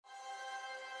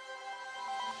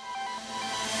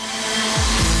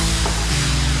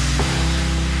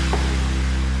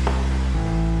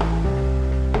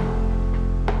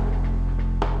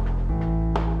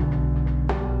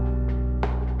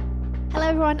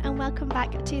and welcome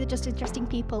back to the Just Interesting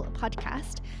People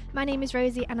podcast. My name is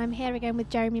Rosie and I'm here again with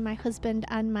Jeremy, my husband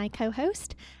and my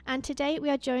co-host. And today we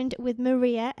are joined with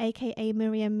Maria, aka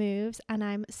Maria Moves, and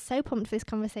I'm so pumped for this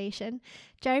conversation.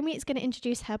 Jeremy is going to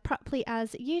introduce her properly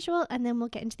as usual and then we'll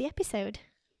get into the episode.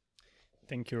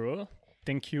 Thank you, Ro.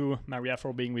 Thank you, Maria,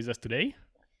 for being with us today.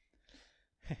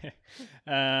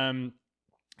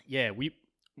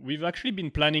 We've actually been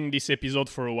planning this episode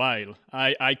for a while.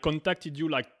 I contacted you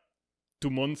like 2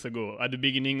 months ago at the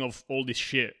beginning of all this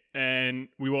shit. And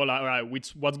we were like, all right,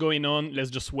 what's going on?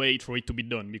 Let's just wait for it to be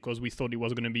done because we thought it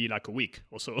was going to be like a week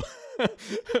or so.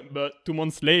 But 2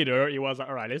 months later, it was like,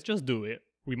 all right, let's just do it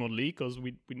remotely because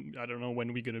we I don't know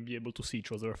when we're going to be able to see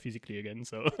each other physically again.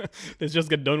 So let's just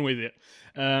get done with it.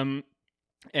 And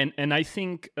I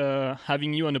think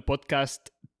having you on the podcast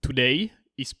today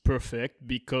is perfect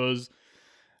because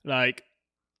like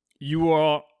you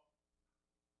are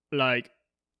like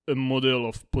a model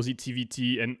of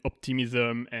positivity and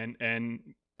optimism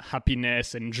and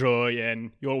happiness and joy,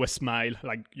 and you always smile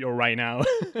like you're right now.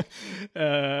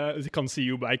 I can't see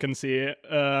you, but I can see it.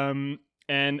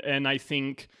 And I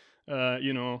think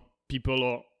people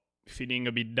are feeling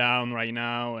a bit down right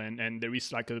now, and there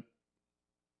is like a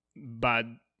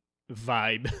bad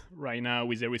vibe right now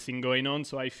with everything going on.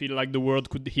 So I feel like the world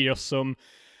could hear some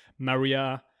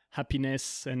Maria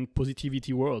happiness and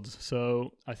positivity words.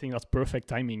 So I think that's perfect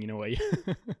timing in a way.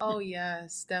 Oh,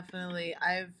 yes, definitely.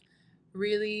 I've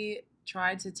really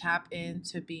tried to tap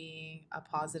into being a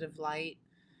positive light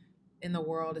in the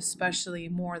world, especially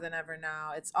more than ever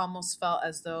now. It's almost felt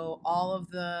as though all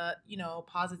of the,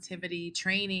 positivity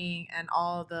training and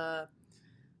all the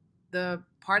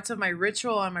parts of my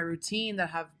ritual and my routine that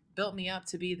have built me up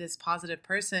to be this positive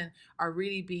person are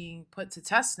really being put to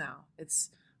test now.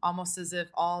 It's almost as if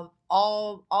all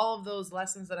of those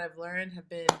lessons that I've learned have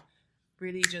been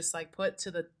really just like put to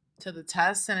the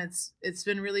test, and it's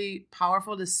been really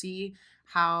powerful to see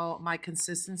how my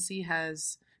consistency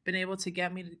has been able to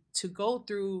get me to go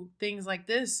through things like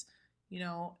this,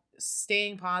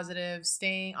 staying positive,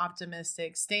 staying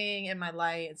optimistic, staying in my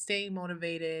light, staying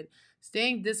motivated,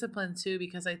 staying disciplined too,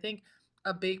 because I think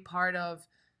a big part of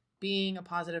being a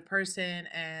positive person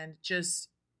and just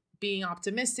being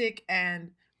optimistic and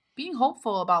being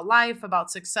hopeful about life,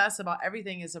 about success, about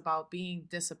everything is about being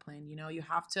disciplined. You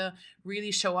have to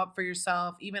really show up for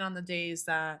yourself, even on the days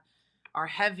that are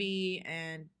heavy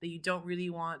and that you don't really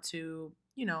want to,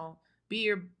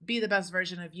 be the best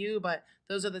version of you. But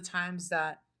those are the times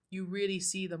that you really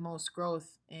see the most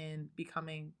growth in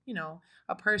becoming,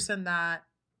 a person that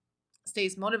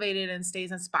stays motivated and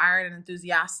stays inspired and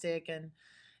enthusiastic. And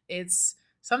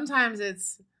sometimes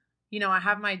it's, I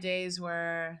have my days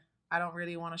where I don't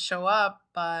really want to show up,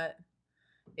 but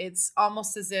it's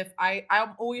almost as if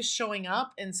I'm always showing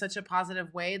up in such a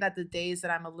positive way that the days that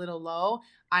I'm a little low,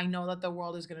 I know that the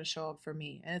world is going to show up for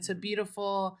me. And it's a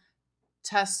beautiful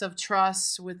test of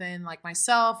trust within like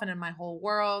myself and in my whole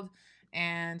world.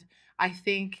 And I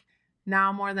think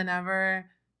now more than ever,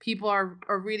 people are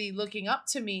really looking up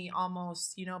to me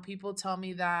almost. People tell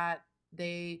me that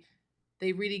they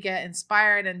really get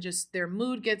inspired and just their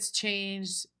mood gets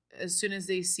changed as soon as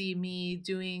they see me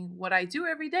doing what I do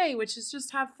every day, which is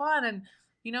just have fun and,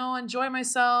 enjoy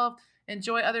myself,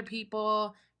 enjoy other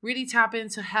people, really tap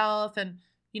into health and,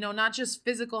 not just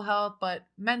physical health, but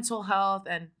mental health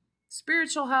and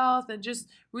spiritual health, and just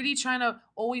really trying to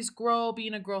always grow, be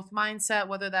in a growth mindset,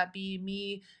 whether that be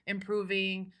me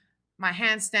improving my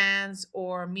handstands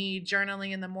or me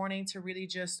journaling in the morning to really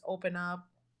just open up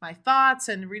my thoughts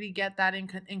and really get that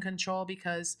in control,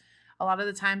 because a lot of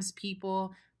the times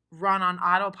people run on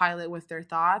autopilot with their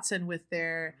thoughts and with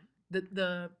their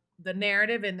the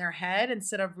narrative in their head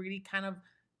instead of really kind of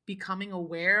becoming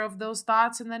aware of those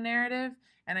thoughts in the narrative.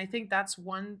 And I think that's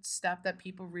one step that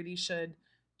people really should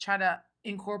try to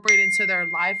incorporate into their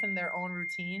life and their own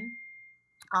routine.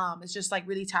 It's just like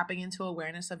really tapping into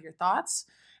awareness of your thoughts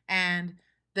and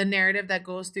the narrative that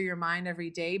goes through your mind every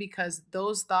day, because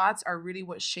those thoughts are really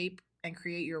what shape and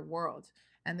create your world.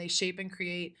 And they shape and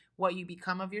create what you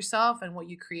become of yourself and what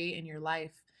you create in your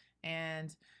life.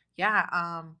 And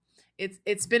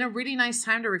it's been a really nice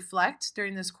time to reflect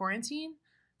during this quarantine.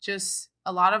 Just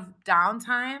a lot of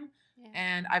downtime. Yeah.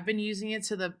 And I've been using it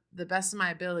to the best of my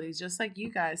abilities, just like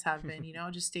you guys have been,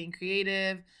 just staying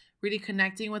creative, really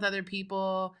connecting with other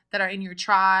people that are in your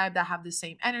tribe, that have the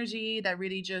same energy, that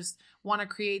really just want to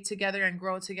create together and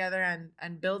grow together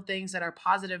and build things that are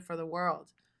positive for the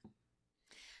world.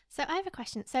 So I have a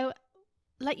question. So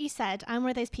like you said, I'm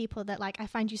one of those people that like I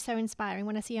find you so inspiring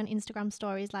when I see you on Instagram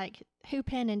stories like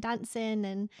hooping and dancing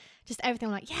and just everything.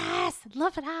 I'm like, yes,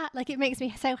 love that. Like it makes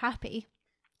me so happy.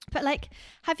 But like,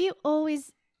 have you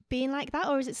always been like that,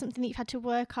 or is it something that you've had to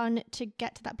work on to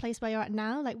get to that place where you're at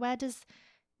now? Like, where does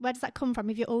that come from?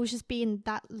 Have you always just been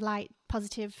that light,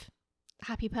 positive,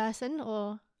 happy person,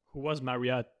 or Who was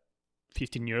Maria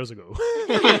 15 years ago?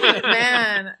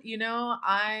 Man,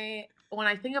 when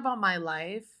I think about my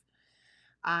life,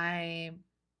 I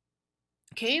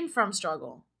came from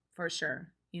struggle for sure.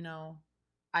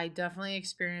 I definitely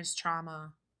experienced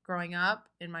trauma growing up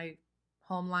in my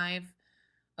home life,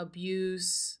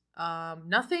 abuse,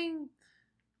 nothing.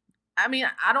 I mean,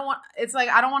 I don't want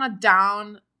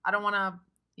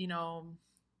to,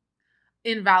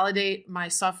 invalidate my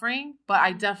suffering, but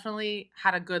I definitely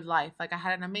had a good life. Like I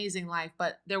had an amazing life,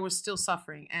 but there was still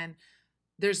suffering, and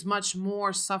there's much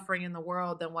more suffering in the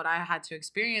world than what I had to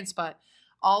experience. But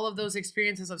all of those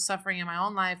experiences of suffering in my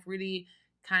own life really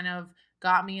kind of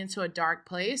got me into a dark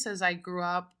place as I grew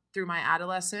up through my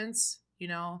adolescence,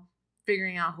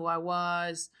 figuring out who I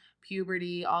was,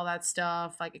 puberty, all that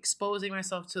stuff, like exposing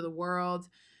myself to the world.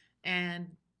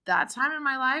 And that time in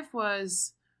my life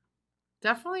was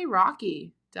definitely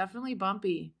rocky, definitely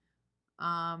bumpy.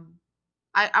 I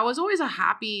was always a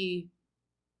happy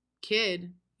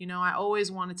kid. I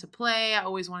always wanted to play. I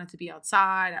always wanted to be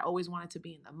outside. I always wanted to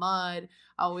be in the mud.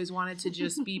 I always wanted to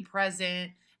just be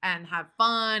present and have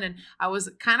fun. And I was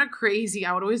kind of crazy.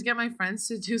 I would always get my friends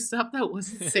to do stuff that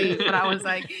wasn't safe, but I was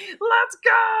like, let's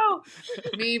go.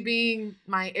 Me being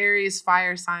my Aries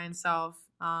fire sign self.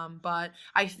 But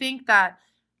I think that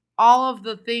all of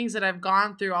the things that I've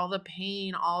gone through, all the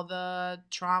pain, all the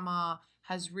trauma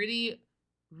has really,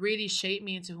 really shaped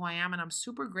me into who I am. And I'm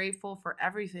super grateful for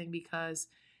everything, because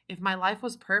if my life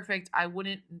was perfect, I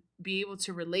wouldn't be able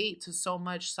to relate to so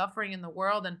much suffering in the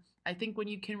world. And I think when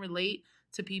you can relate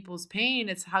to people's pain,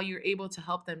 it's how you're able to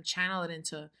help them channel it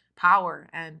into power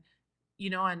and,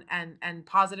 and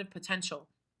positive potential.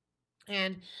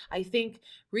 And I think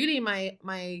really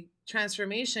my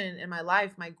transformation in my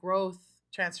life, my growth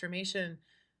transformation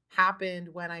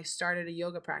happened when I started a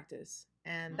yoga practice.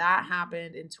 And that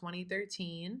happened in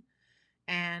 2013.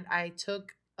 And I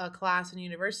took a class in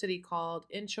university called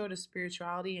Intro to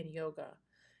Spirituality and Yoga.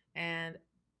 And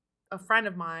a friend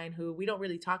of mine, who we don't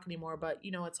really talk anymore, but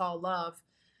it's all love,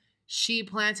 she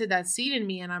planted that seed in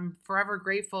me, and I'm forever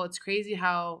grateful. It's crazy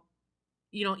how,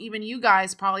 even you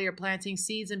guys probably are planting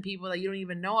seeds in people that you don't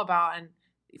even know about, and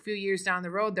a few years down the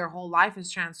road, their whole life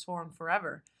is transformed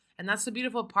forever. And that's the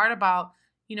beautiful part about,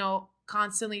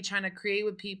 constantly trying to create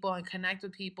with people and connect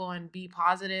with people and be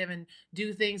positive and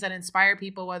do things that inspire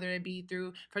people, whether it be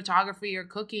through photography or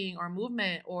cooking or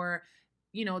movement or,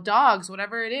 dogs,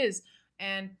 whatever it is.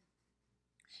 And,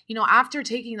 after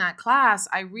taking that class,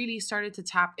 I really started to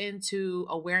tap into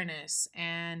awareness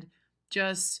and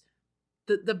just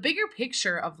the bigger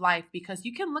picture of life, because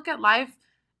you can look at life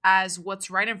as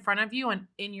what's right in front of you and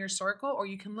in your circle, or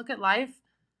you can look at life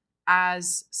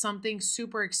as something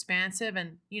super expansive,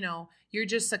 and you're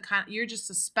just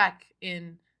a speck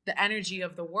in the energy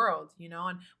of the world,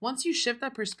 and once you shift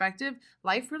that perspective,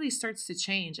 life really starts to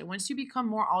change. And once you become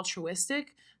more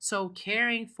altruistic, so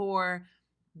caring for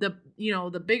the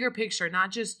bigger picture, not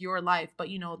just your life, but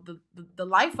the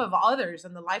life of others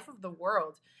and the life of the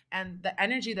world and the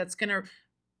energy that's going to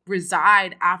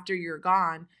reside after you're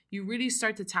gone, you really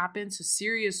start to tap into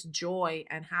serious joy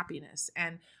and happiness.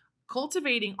 And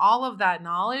cultivating all of that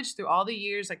knowledge through all the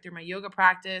years, like through my yoga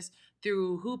practice,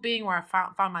 through hooping, where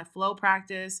I found my flow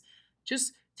practice,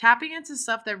 just tapping into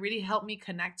stuff that really helped me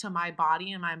connect to my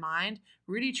body and my mind,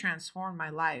 really transformed my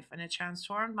life. And it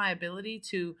transformed my ability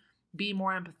to be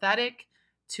more empathetic,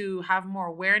 to have more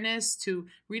awareness, to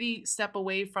really step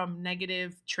away from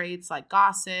negative traits like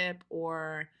gossip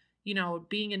or,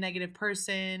 being a negative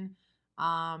person.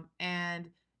 And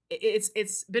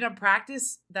it's been a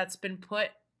practice that's been put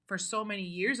for so many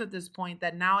years at this point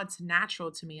that now it's natural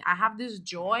to me. I have this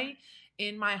joy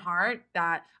in my heart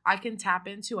that I can tap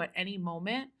into at any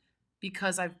moment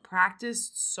because I've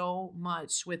practiced so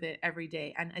much with it every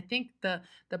day. And I think the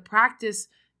practice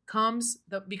becomes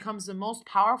the most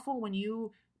powerful when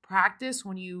you practice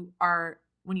when you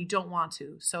don't want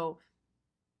to. So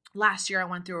last year I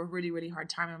went through a really, really hard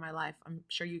time in my life. I'm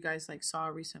sure you guys saw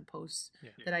a recent post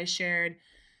that I shared.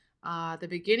 The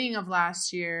beginning of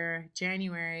last year,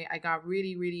 January, I got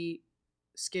really, really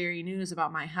scary news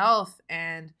about my health.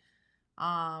 And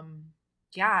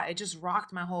it just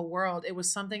rocked my whole world. It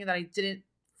was something that I didn't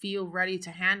feel ready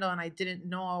to handle, and I didn't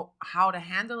know how to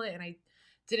handle it, and I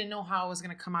didn't know how I was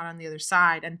going to come out on the other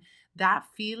side. And that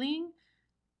feeling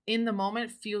in the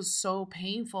moment feels so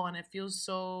painful, and it feels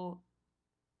so,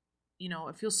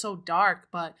 it feels so dark,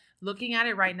 but looking at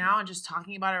it right now and just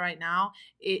talking about it right now,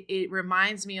 it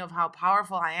reminds me of how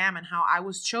powerful I am and how I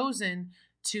was chosen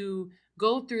to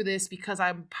go through this because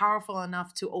I'm powerful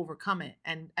enough to overcome it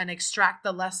and extract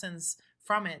the lessons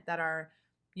from it that are,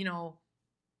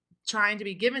 trying to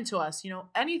be given to us.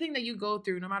 Anything that you go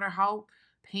through, no matter how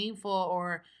painful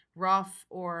or rough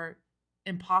or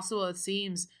impossible it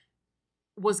seems,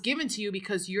 was given to you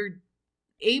because you're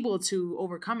able to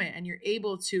overcome it and you're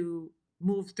able to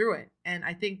move through it. And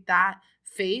I think that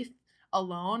faith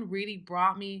alone really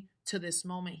brought me to this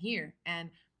moment here.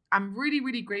 And I'm really,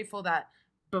 really grateful that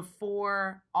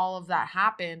before all of that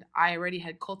happened, I already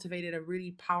had cultivated a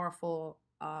really powerful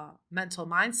mental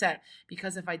mindset,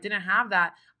 because if I didn't have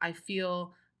that, I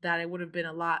feel that it would have been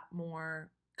a lot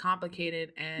more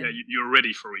complicated. And you're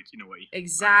ready for it in a way.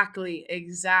 Exactly.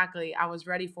 I was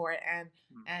ready for it.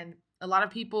 And a lot of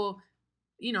people,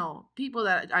 people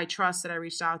that I trust, that I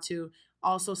reached out to,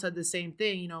 also said the same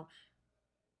thing.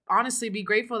 Honestly, be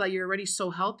grateful that you're already so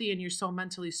healthy and you're so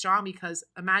mentally strong, because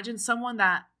imagine someone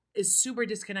that is super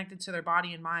disconnected to their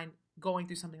body and mind going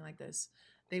through something like this.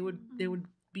 They would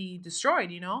be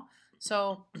destroyed,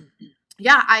 So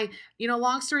yeah,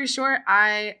 long story short,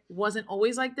 I wasn't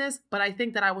always like this, but I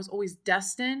think that I was always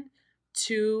destined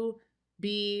to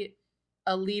be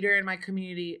a leader in my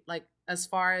community, like as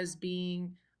far as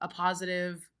being a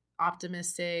positive,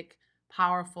 optimistic,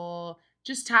 powerful,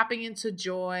 just tapping into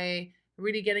joy,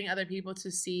 really getting other people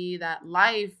to see that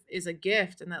life is a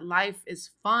gift and that life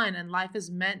is fun and life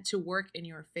is meant to work in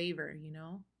your favor,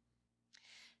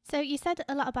 So you said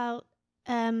a lot about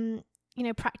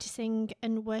practicing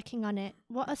and working on it.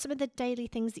 What are some of the daily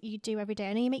things that you do every day?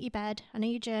 I know you make your bed, I know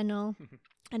you journal,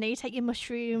 I know you take your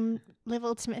mushroom, live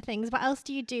ultimate things. What else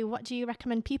do you do? What do you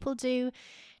recommend people do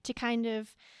to kind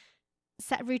of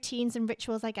set routines and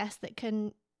rituals, I guess, that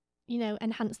can,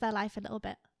 enhance their life a little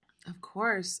bit? Of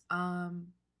course.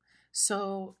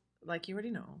 So like you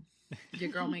already know,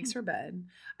 your girl makes her bed.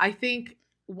 I think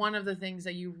one of the things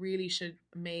that you really should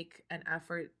make an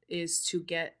effort is to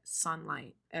get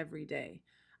sunlight every day,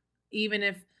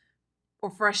 or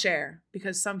fresh air,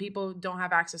 because some people don't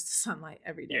have access to sunlight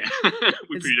every day.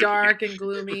 It's dark and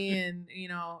gloomy and,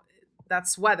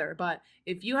 that's weather. But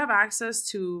if you have access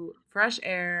to fresh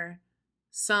air,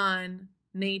 sun,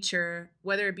 nature,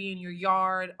 whether it be in your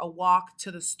yard, a walk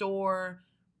to the store,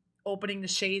 opening the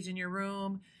shades in your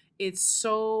room, it's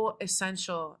so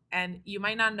essential. And you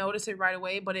might not notice it right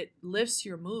away, but it lifts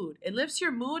your mood. It lifts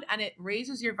your mood and it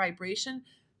raises your vibration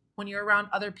when you're around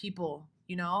other people.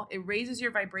 It raises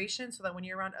your vibration so that when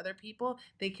you're around other people,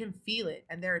 they can feel it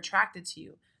and they're attracted to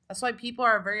you. That's why people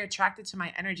are very attracted to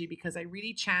my energy, because I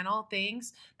really channel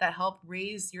things that help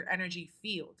raise your energy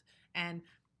field. And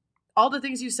all the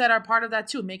things you said are part of that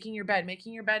too. Making your bed.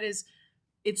 Making your bed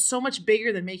it's so much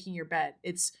bigger than making your bed.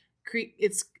 It's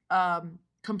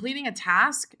completing a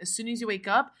task as soon as you wake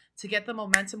up to get the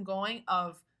momentum going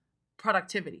of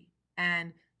productivity,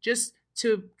 and just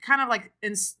to kind of like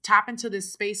tap into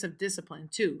this space of discipline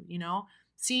too.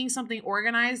 Seeing something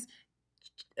organized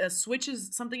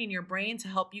switches something in your brain to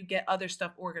help you get other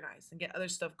stuff organized and get other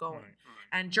stuff going.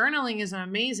 Right. And journaling is an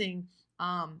amazing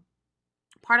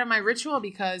part of my ritual,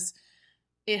 because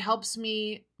it helps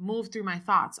me move through my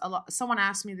thoughts. Someone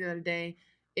asked me the other day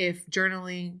if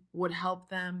journaling would help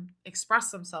them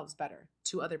express themselves better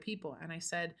to other people. And I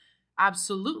said,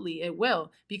 absolutely, it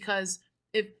will. Because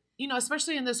if,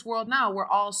 especially in this world now, we're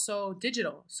all so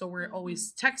digital. So we're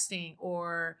always texting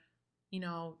or,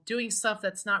 doing stuff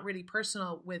that's not really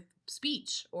personal with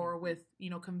speech or with,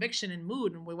 conviction and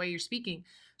mood and the way you're speaking.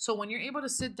 So when you're able to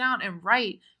sit down and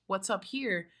write what's up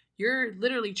here, you're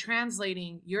literally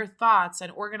translating your thoughts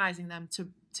and organizing them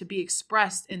to be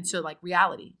expressed into like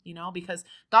reality, because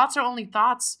thoughts are only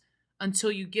thoughts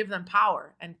until you give them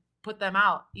power and put them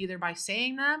out, either by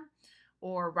saying them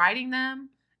or writing them.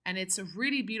 And it's a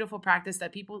really beautiful practice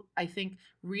that people, I think,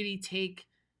 really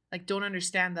don't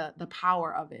understand the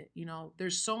power of it.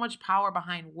 There's so much power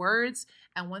behind words.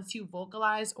 And once you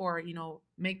vocalize or,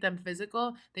 make them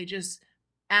physical, they just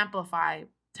amplify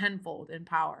tenfold in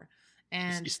power.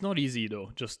 And it's not easy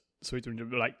though. Just sorry to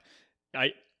interrupt. Like,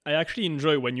 I actually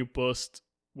enjoy when you post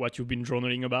what you've been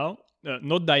journaling about.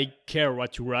 Not that I care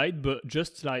what you write, but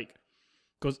just like,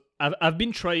 because I've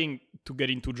been trying to get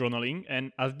into journaling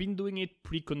and I've been doing it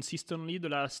pretty consistently the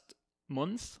last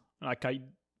month. Like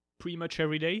pretty much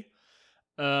every day.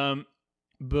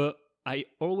 But I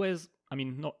always,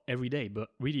 not every day, but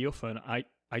really often,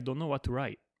 I don't know what to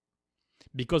write.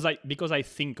 Because I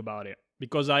think about it.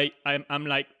 Because I'm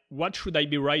like, what should I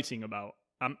be writing about?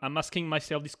 I'm asking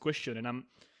myself this question, and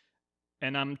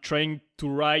and I'm trying to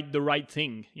write the right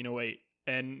thing in a way,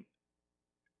 and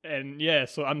yeah,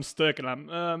 so I'm stuck, and I'm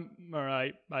all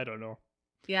right, I don't know.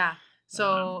 Yeah.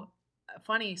 So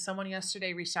funny, someone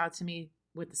yesterday reached out to me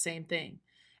with the same thing.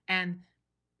 And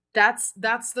that's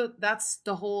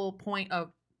the whole point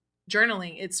of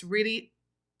journaling. It's really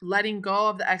letting go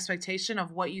of the expectation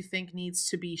of what you think needs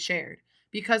to be shared,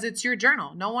 because it's your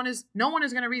journal. No one is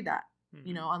going to read that,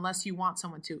 you know, unless you want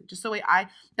someone to. Just the way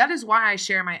that is why I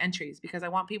share my entries, because I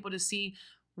want people to see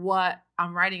what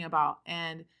I'm writing about.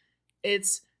 And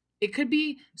it could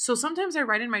be, so sometimes I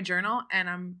write in my journal and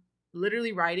I'm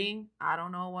literally writing, I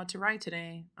don't know what to write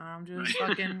today, I'm just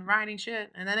fucking writing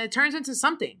shit, and then it turns into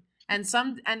something. And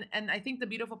I think the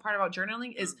beautiful part about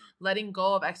journaling is letting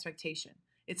go of expectation.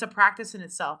 It's a practice in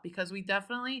itself, because we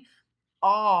definitely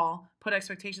all put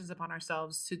expectations upon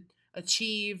ourselves to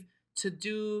achieve, to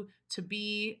do, to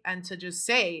be, and to just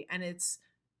say. And it's,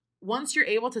 once you're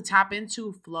able to tap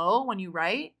into flow when you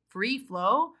write, free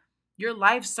flow, your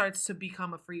life starts to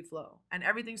become a free flow, and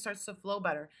everything starts to flow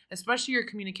better, especially your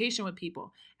communication with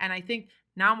people. And I think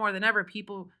now more than ever,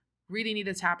 people really need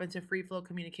to tap into free flow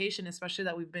communication, especially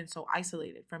that we've been so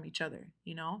isolated from each other,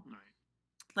 you know? Right.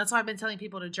 That's why I've been telling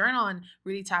people to journal and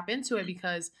really tap into it,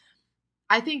 because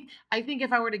I think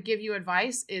if I were to give you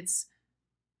advice, it's,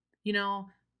 you know,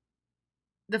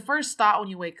 the first thought when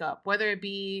you wake up, whether it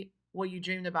be what you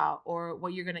dreamed about, or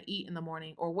what you're going to eat in the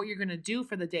morning, or what you're going to do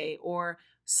for the day, or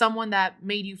someone that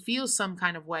made you feel some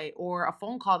kind of way, or a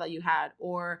phone call that you had,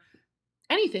 or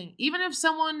anything, even if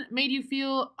someone made you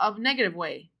feel a negative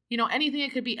way, you know, anything.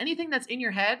 It could be anything that's in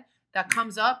your head that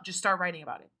comes up. Just start writing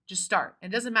about it. Just start. It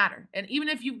doesn't matter. And even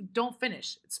if you don't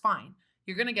finish, it's fine.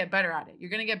 You're going to get better at it. You're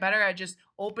going to get better at just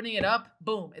opening it up.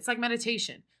 Boom. It's like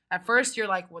meditation. At first, you're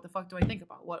like, what the fuck do I think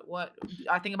about? What?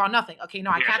 I think about nothing. Okay,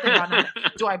 no, I can't think about nothing.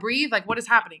 Do I breathe? Like, what is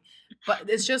happening? But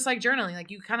it's just like journaling.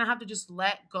 Like, you kind of have to just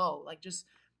let go. Like, just,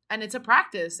 and it's a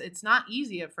practice. It's not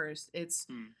easy at first. It's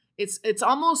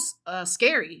almost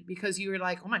scary, because you're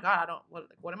like, oh my God,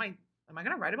 what am I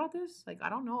going to write about this? Like, I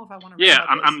don't know if I want to write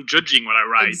about this. I'm judging what I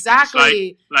write.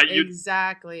 Exactly.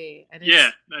 Exactly.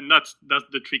 And that's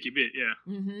the tricky bit.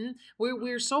 Yeah. Mm-hmm.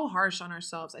 We're so harsh on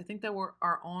ourselves. I think that we're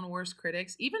our own worst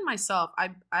critics. Even myself,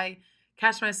 I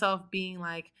catch myself being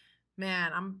like,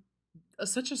 man, I'm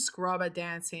such a scrub at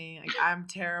dancing. Like, I'm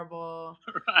terrible.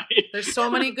 Right. There's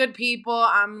so many good people.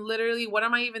 I'm literally, what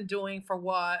am I even doing for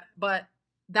what? But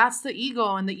that's the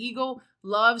ego, and the ego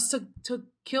loves to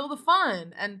kill the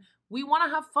fun, and we want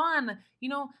to have fun. You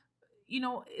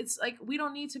know, it's like, we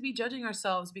don't need to be judging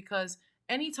ourselves, because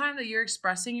anytime that you're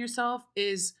expressing yourself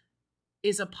is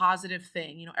a positive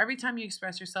thing. You know, every time you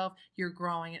express yourself, you're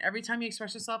growing, and every time you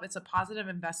express yourself, it's a positive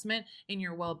investment in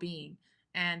your well-being.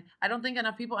 And I don't think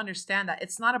enough people understand that.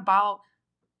 It's not about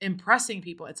impressing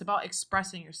people. It's about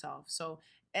expressing yourself. So,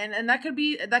 and that could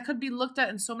be looked at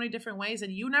in so many different ways,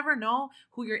 and you never know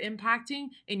who you're impacting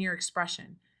in your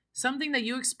expression. Something that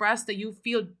you express that you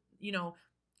feel, you know,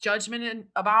 judgment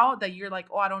about, that you're like,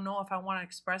 oh, I don't know if I want to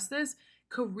express this,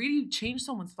 could really change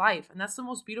someone's life. And that's the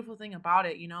most beautiful thing about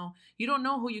it. You know, you don't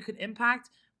know who you could impact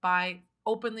by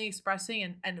openly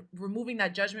expressing and removing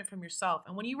that judgment from yourself.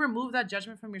 And when you remove that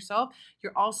judgment from yourself,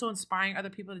 you're also inspiring other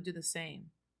people to do the same.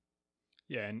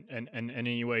 Yeah, and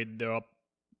anyway, there are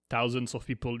thousands of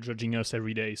people judging us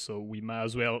every day, so we might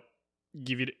as well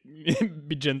give it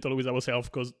be gentle with ourselves,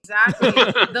 because exactly.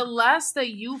 The less that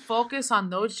you focus on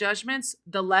those judgments,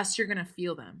 the less you're gonna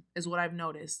feel them, is what I've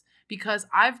noticed. Because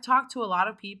I've talked to a lot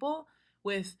of people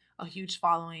with a huge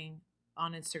following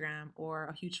on Instagram, or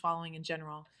a huge following in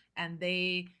general, and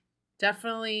they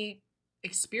definitely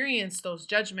experience those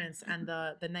judgments and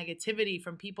the negativity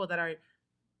from people that are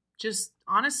just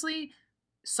honestly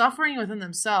suffering within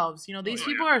themselves. You know, these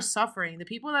people are suffering. The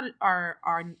people that are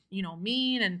you know,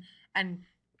 mean and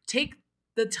take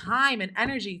the time and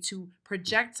energy to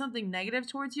project something negative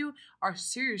towards you are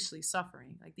seriously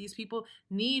suffering. Like, these people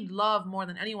need love more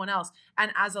than anyone else.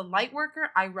 And as a light worker,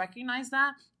 I recognize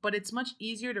that, but it's much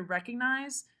easier to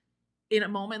recognize in a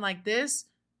moment like this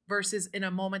versus in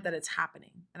a moment that it's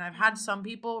happening. And I've had some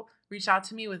people reach out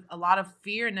to me with a lot of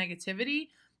fear and negativity,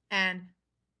 and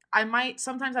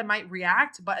sometimes I might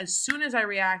react, but as soon as I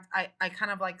react, I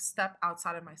kind of like step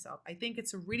outside of myself. I think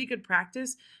it's a really good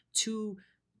practice to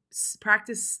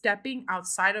practice stepping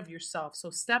outside of yourself. So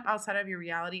step outside of your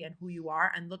reality and who you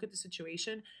are, and look at the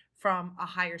situation from a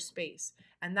higher space.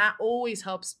 And that always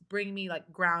helps bring me,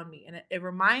 like, ground me. And it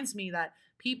reminds me that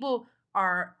people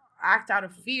act out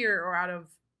of fear, or out of,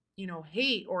 you know,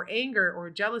 hate or anger or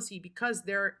jealousy, because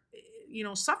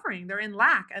suffering, they're in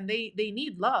lack, and they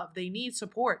need love, they need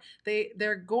support,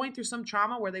 they're going through some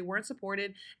trauma where they weren't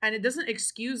supported, and it doesn't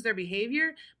excuse their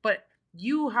behavior, but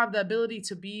you have the ability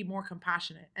to be more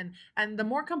compassionate, and the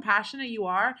more compassionate you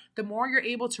are, the more you're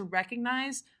able to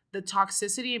recognize the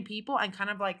toxicity in people and kind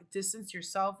of like distance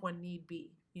yourself when need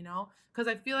be, because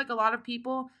I feel like a lot of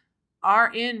people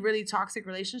are in really toxic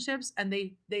relationships, and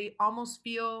they almost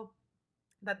feel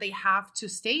that they have to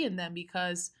stay in them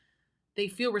because they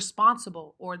feel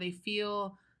responsible, or they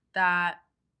feel that,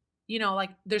 like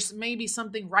there's maybe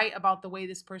something right about the way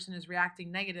this person is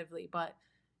reacting negatively. But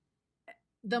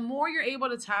the more you're able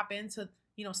to tap into,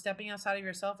 stepping outside of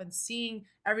yourself and seeing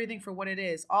everything for what it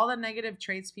is, all the negative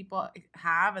traits people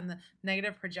have and the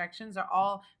negative projections are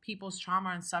all people's trauma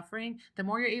and suffering. The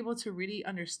more you're able to really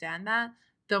understand that,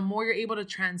 the more you're able to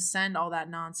transcend all that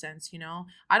nonsense.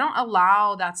 I don't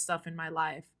allow that stuff in my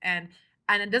life. And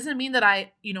it doesn't mean that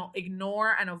I,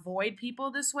 ignore and avoid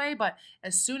people this way, but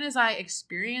as soon as I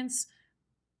experience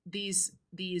these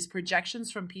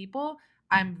projections from people,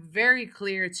 I'm very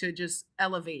clear to just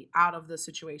elevate out of the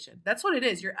situation. That's what it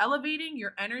is. You're elevating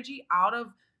your energy out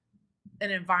of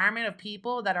an environment of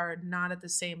people that are not at the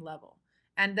same level.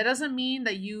 And that doesn't mean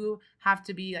that you have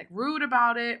to be like rude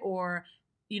about it, or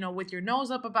with your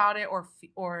nose up about it, or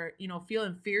feel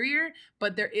inferior,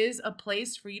 but there is a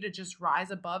place for you to just rise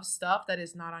above stuff that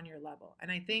is not on your level. And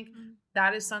I think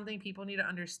that is something people need to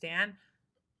understand.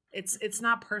 It's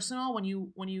not personal when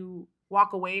you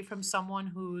walk away from someone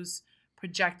who's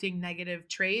projecting negative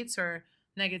traits or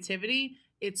negativity.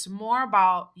 It's more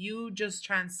about you just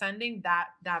transcending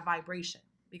that vibration,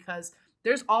 because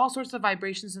there's all sorts of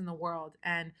vibrations in the world,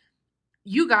 and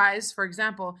you guys, for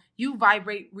example, you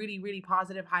vibrate really, really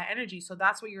positive, high energy. So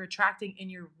that's what you're attracting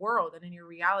in your world and in your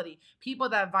reality. People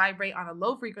that vibrate on a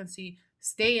low frequency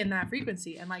stay in that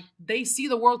frequency, and like they see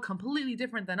the world completely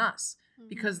different than us,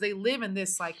 because they live in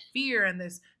this like fear and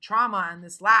this trauma and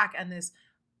this lack and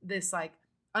this like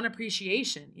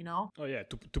unappreciation, Oh yeah,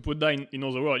 to put that in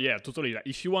other words, yeah, totally. Like,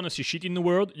 if you want to see shit in the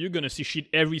world, you're gonna see shit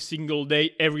every single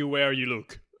day, everywhere you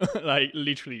look. Like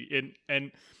literally.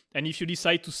 And if you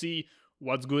decide to see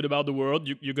what's good about the world,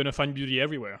 you're gonna find beauty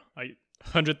everywhere. I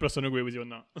 100% agree with you on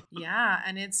that. Yeah,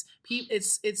 and it's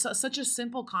such a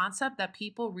simple concept that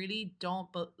people really don't,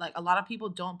 like a lot of people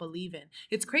don't believe in.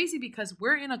 It's crazy because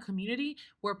we're in a community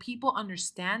where people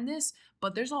understand this,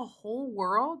 but there's a whole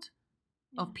world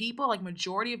of people, like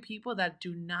majority of people, that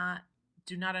do not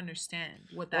understand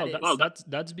what that is. Well,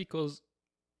 that's because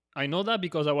I know that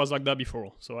because I was like that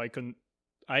before, so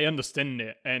I understand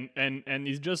it, and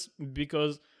it's just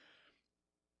because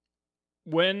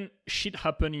when shit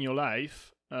happen in your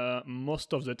life,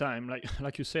 most of the time,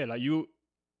 like you said, like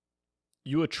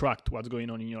you attract what's going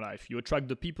on in your life. You attract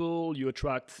the people, you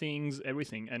attract things,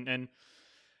 everything,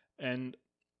 and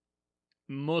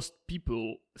most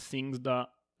people think that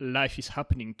life is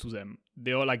happening to them.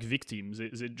 They are like victims.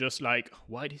 They're just like,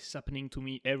 why this is happening to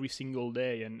me every single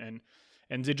day, and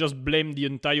they just blame the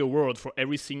entire world for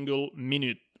every single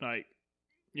minute. Like,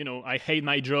 I hate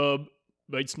my job,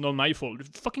 but it's not my fault.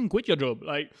 Fucking quit your job.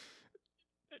 Like,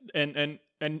 and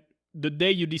the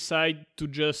day you decide to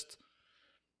just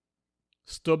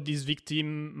stop this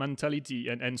victim mentality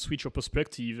and switch your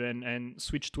perspective and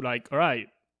switch to like, all right,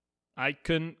 I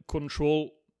can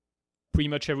control pretty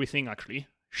much everything. Actually,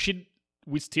 shit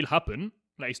will still happen.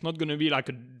 Like, it's not gonna be like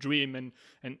a dream, and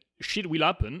shit will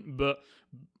happen, but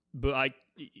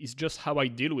it's just how I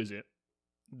deal with it.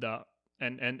 That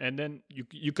and then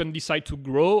you can decide to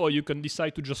grow, or you can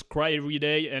decide to just cry every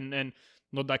day, and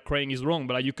not that crying is wrong,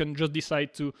 but like you can just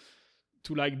decide to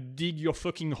like dig your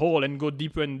fucking hole and go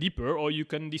deeper and deeper, or you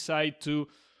can decide to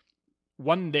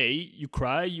one day you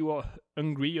cry, you are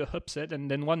angry, you're upset, and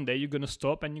then one day you're gonna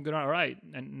stop and you're gonna, all right,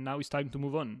 and now it's time to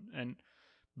move on.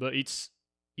 But it's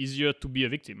easier to be a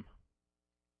victim.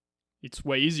 It's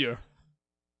way easier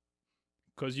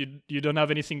because you don't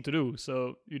have anything to do,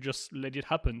 so you just let it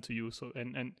happen to you. So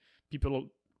and people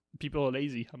are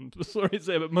lazy. I'm sorry to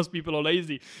say, but most people are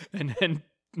lazy, and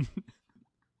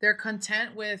they're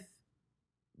content with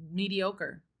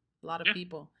mediocre. A lot of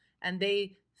people, and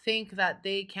they think that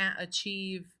they can't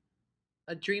achieve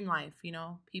a dream life.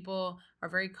 People are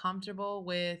very comfortable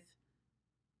with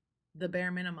the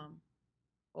bare minimum,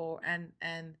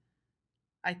 and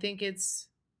I think it's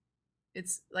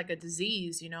like a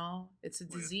disease. It's a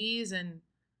disease, and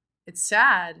it's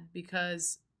sad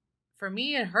because for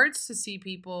me it hurts to see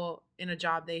people in a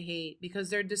job they hate because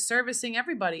they're disservicing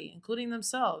everybody, including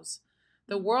themselves.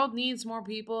 The world needs more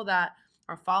people that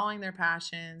are following their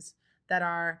passions, that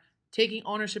are taking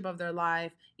ownership of their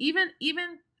life.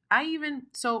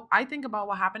 So I think about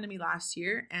what happened to me last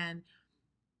year, and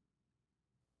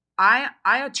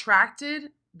I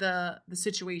attracted the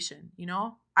situation, you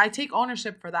know? I take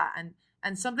ownership for that.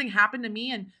 And something happened to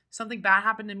me, and something bad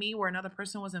happened to me where another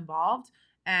person was involved,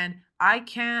 and I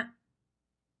can't,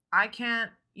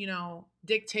 you know,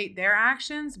 dictate their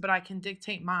actions, but I can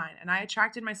dictate mine. And I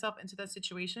attracted myself into that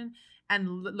situation,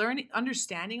 and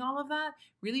understanding all of that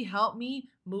really helped me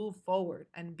move forward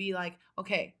and be like,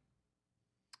 okay,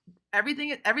 everything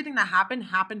that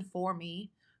happened for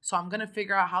me. So I'm going to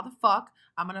figure out how the fuck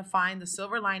I'm going to find the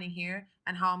silver lining here,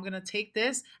 and how I'm going to take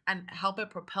this and help it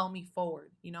propel me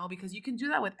forward, you know, because you can do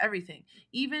that with everything,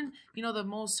 even, you know, the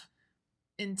most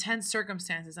intense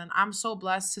circumstances. And I'm so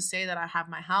blessed to say that I have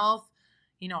my health,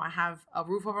 you know, I have a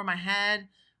roof over my head.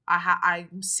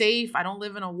 I'm safe. I don't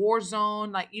live in a war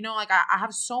zone. Like, you know, like I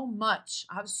have so much.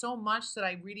 I have so much that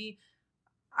I really,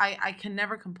 I can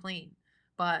never complain.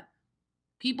 But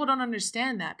people don't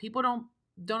understand that. People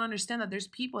don't understand that there's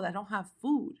people that don't have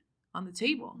food on the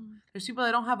table. There's people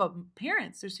that don't have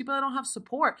parents. There's people that don't have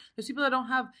support. There's people that don't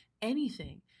have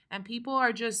anything. And people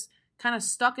are just kind of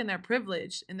stuck in their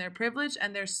privilege, and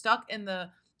they're stuck in the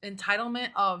entitlement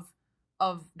of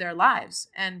their lives.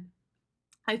 And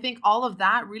I think all of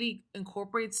that really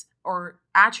incorporates or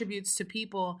attributes to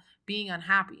people being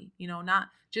unhappy, you know, not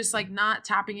just like not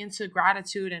tapping into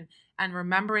gratitude and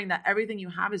remembering that everything you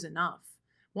have is enough.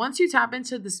 Once you tap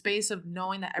into the space of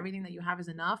knowing that everything that you have is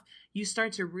enough, you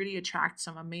start to really attract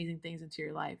some amazing things into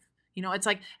your life. You know, it's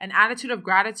like an attitude of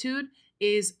gratitude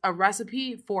is a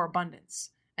recipe for abundance.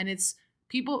 And it's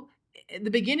people, the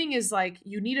beginning is like,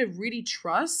 you need to really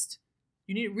trust.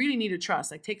 Really need to trust,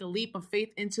 like take a leap of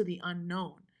faith into the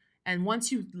unknown. And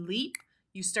once you leap,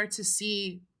 you start to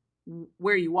see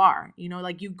where you are, you know,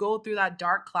 like you go through that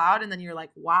dark cloud, and then you're like,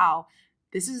 wow,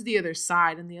 this is the other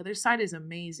side. And the other side is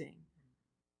amazing.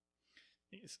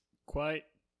 It's quite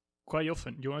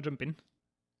often. Do you want to jump in?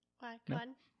 Well, go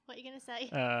on. What are you going to say?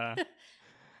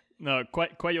 No,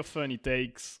 quite often it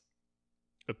takes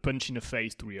a punch in the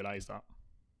face to realize that.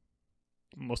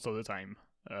 Most of the time.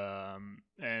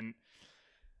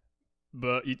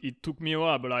 But it took me a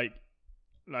while. But like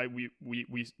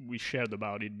we shared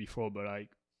about it before. But like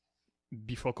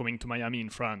before coming to Miami in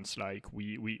France, like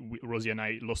we Rosie and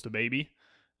I lost a baby,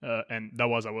 and that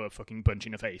was our fucking punch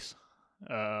in the face.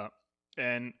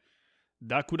 And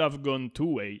that could have gone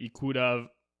two ways. It could have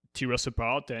tear us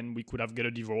apart, and we could have get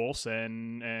a divorce,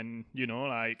 and you know,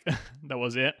 like that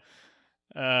was it.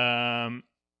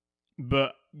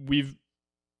 But we've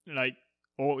like,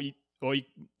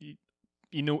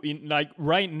 you know, in like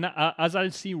right now, as I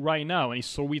see right now, and it's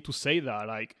so weird to say that,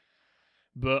 like,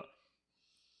 but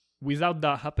without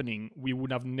that happening, we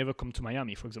would have never come to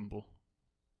Miami, for example,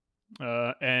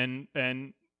 and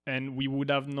we would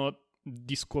have not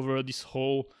discovered this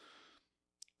whole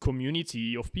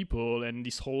community of people and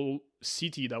this whole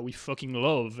city that we fucking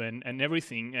love and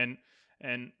everything,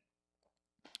 and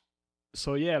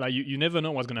so yeah, like you never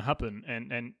know what's gonna happen,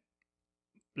 and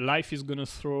life is gonna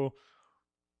throw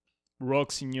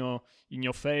rocks in your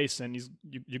face, and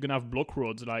you're gonna have block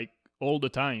roads like all the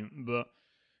time,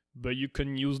 but you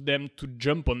can use them to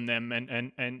jump on them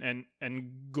and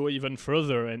go even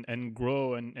further and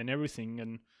grow and everything,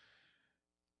 and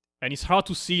it's hard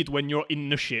to see it when you're in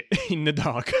the shit in the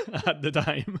dark at the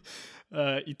time.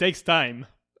 It takes time,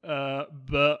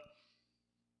 but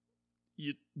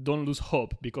you don't lose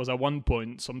hope, because at one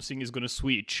point something is gonna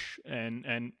switch,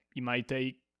 and it might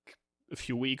take a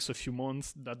few weeks, a few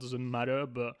months, that doesn't matter,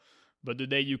 but the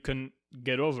day you can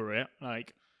get over it,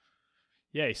 like,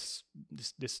 yes,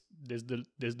 there's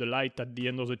the light at the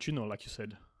end of the tunnel, like you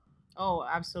said. Oh,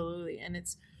 absolutely. And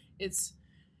it's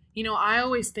you know, I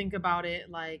always think about it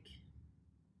like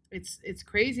it's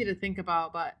crazy to think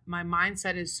about, but my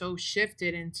mindset is so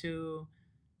shifted into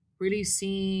really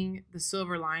seeing the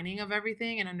silver lining of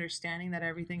everything and understanding that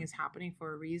everything is happening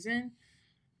for a reason.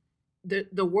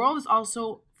 The world is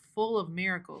also full of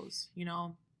miracles, you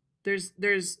know. There's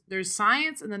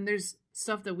science, and then there's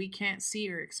stuff that we can't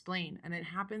see or explain, and it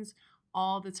happens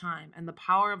all the time. And the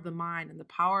power of the mind, and the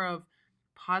power of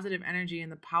positive energy,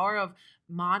 and the power of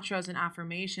mantras and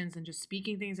affirmations and just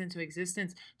speaking things into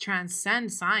existence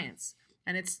transcend science.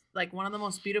 And it's like one of the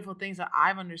most beautiful things that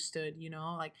I've understood, you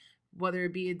know, like whether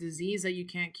it be a disease that you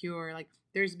can't cure, like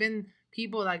there's been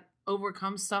people that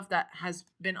overcome stuff that has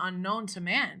been unknown to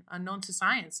man, unknown to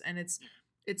science. And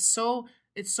it's so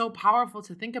powerful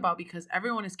to think about, because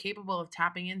everyone is capable of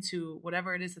tapping into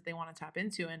whatever it is that they want to tap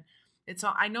into. And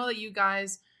I know that you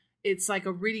guys, it's like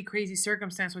a really crazy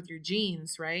circumstance with your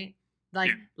genes, right?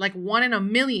 Like 1 in a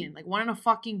million, like 1 in a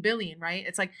fucking billion, right?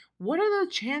 It's like, what are the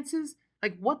chances?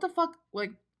 Like, what the fuck?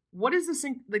 Like, what is this?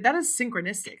 Like, that is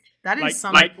synchronistic. That is Like-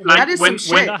 some, like that is when-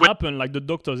 some When shit. that happened, like the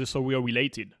doctors, they saw we are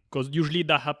related, because usually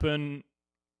that happen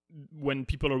when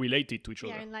people are related to each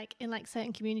Yeah, other. in like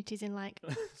certain communities in like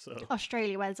So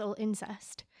Australia where it's all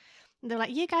incest. And they're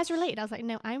like, you guys related? I was like,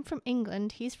 no, I'm from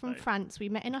England. He's from Right. France. We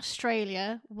met in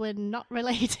Australia. We're not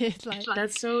related. Like,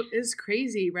 That's so is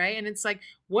crazy, right? And it's like,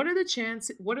 what are the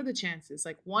chances?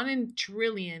 Like 1 in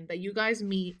trillion that you guys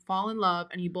meet, fall in love,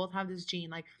 and you both have this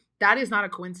gene. Like, that is not a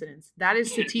coincidence. That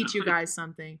is to teach you guys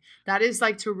something. That is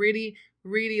like to really,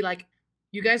 really, like,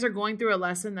 you guys are going through a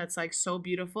lesson that's like so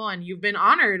beautiful, and you've been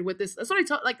honored with this. That's what I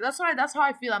told. Like, that's how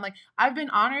I feel. I'm like, I've been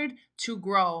honored to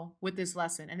grow with this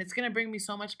lesson, and it's gonna bring me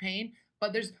so much pain.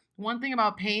 But there's one thing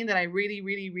about pain that I really,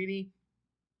 really, really,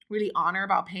 really honor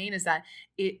about pain is that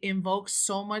it invokes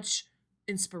so much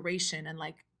inspiration and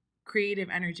like creative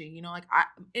energy. You know, like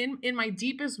in my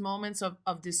deepest moments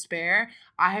of despair,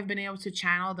 I have been able to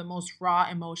channel the most raw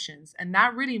emotions, and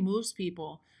that really moves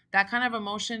people. That kind of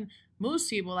emotion moves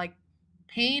people. Like,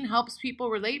 pain helps people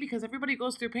relate because everybody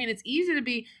goes through pain. It's easy to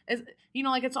be, as you know,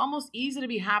 like, it's almost easy to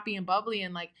be happy and bubbly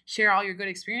and like share all your good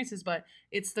experiences, but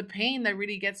it's the pain that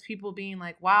really gets people being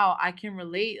like, wow, I can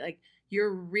relate. Like, you're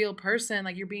a real person.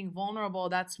 Like, you're being vulnerable.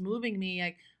 That's moving me.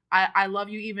 Like, I love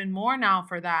you even more now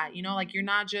for that. You know, like, you're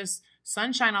not just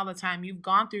sunshine all the time. You've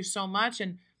gone through so much,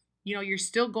 and you know, you're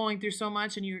still going through so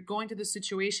much, and you're going through the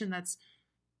situation that's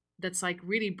like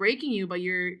really breaking you, but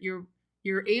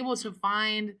you're able to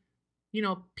find, you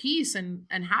know, peace and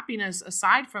happiness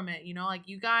aside from it. You know, like,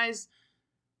 you guys,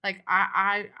 like,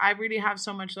 I really have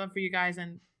so much love for you guys.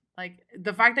 And like,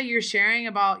 the fact that you're sharing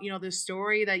about, you know, this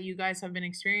story that you guys have been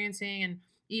experiencing, and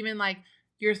even like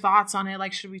your thoughts on it,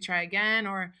 like, should we try again,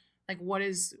 or like, what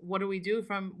do we do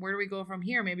from, where do we go from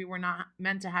here? Maybe we're not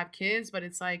meant to have kids, but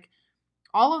it's like,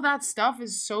 all of that stuff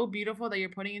is so beautiful that you're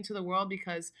putting into the world,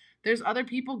 because there's other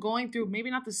people going through maybe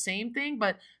not the same thing,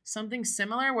 but something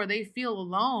similar, where they feel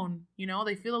alone. You know,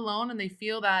 they feel alone, and they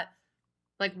feel that,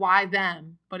 like, why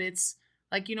them? But it's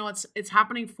like, you know, it's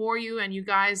happening for you, and you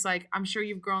guys, like, I'm sure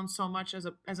you've grown so much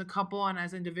as a couple and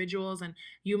as individuals, and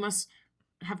you must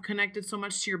have connected so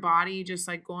much to your body just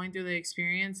like going through the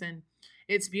experience. And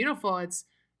it's beautiful.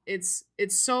 It's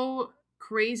so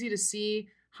crazy to see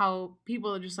how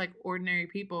people are just like ordinary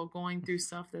people going through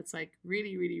stuff that's like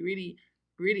really, really, really,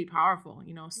 really powerful,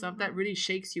 you know, stuff that really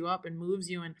shakes you up and moves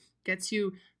you and gets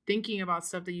you thinking about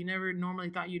stuff that you never normally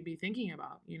thought you'd be thinking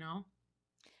about, you know?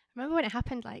 remember when it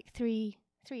happened like three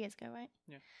years ago, right?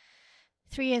 Yeah.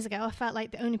 3 years ago, I felt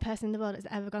like the only person in the world that's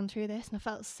ever gone through this, and I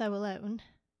felt so alone.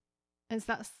 And so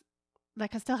that's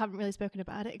like, I still haven't really spoken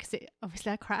about it because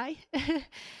obviously I cry.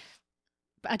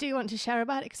 But I do want to share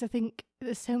about it because I think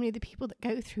there's so many other people that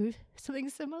go through something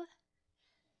similar.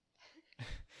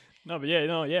 No, but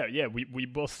yeah. We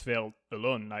both felt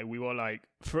alone. Like, we were like,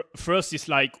 first it's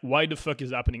like, why the fuck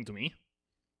is happening to me?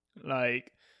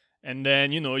 Like, and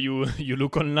then, you know, you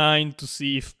look online to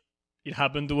see if it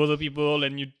happened to other people,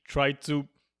 and you try to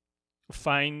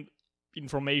find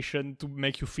information to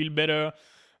make you feel better.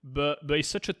 But it's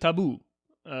such a taboo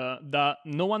that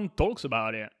no one talks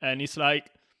about it, and it's like,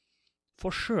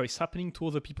 for sure, it's happening to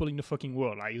other people in the fucking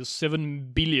world. Like, there's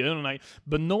 7 billion, like,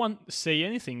 but no one say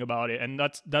anything about it. And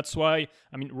that's why,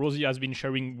 I mean, Rosie has been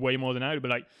sharing way more than I do,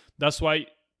 but like, that's why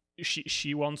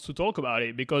she wants to talk about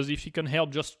it, because if you can help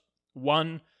just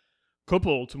one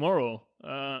couple tomorrow,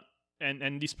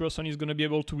 and this person is going to be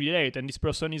able to relate, and this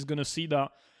person is going to see that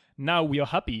now we are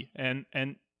happy, and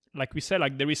like we said,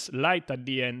 like, there is light at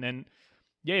the end, and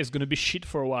yeah, it's gonna be shit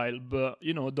for a while, but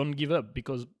you know, don't give up,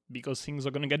 because things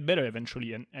are gonna get better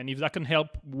eventually, and if that can help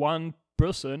one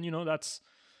person, you know, that's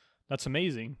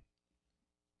amazing.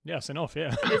 Yes, enough.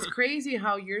 Yeah. It's crazy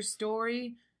how your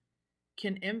story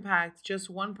can impact just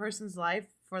one person's life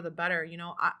for the better. You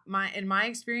know, in my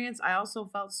experience, I also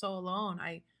felt so alone.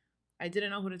 I didn't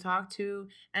know who to talk to,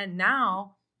 and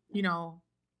now, you know,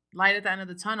 light at the end of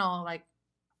the tunnel, like,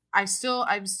 I'm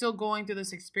still going through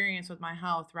this experience with my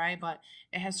health, right? But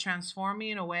it has transformed me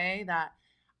in a way that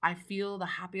I feel the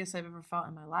happiest I've ever felt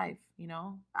in my life. You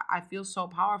know, I feel so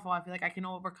powerful. I feel like I can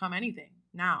overcome anything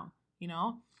now, you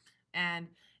know, and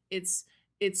it's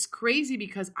crazy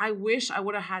because I wish I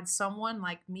would have had someone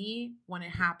like me when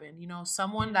it happened, you know,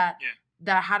 someone that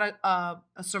had a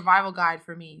survival guide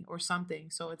for me or something.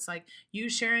 So it's like, you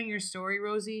sharing your story,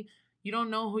 Rosie, you don't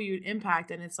know who you'd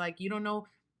impact. And it's like, you don't know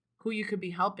who you could be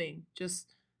helping. Just,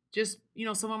 you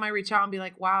know, someone might reach out and be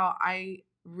like, wow, I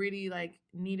really like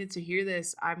needed to hear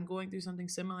this. I'm going through something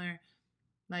similar.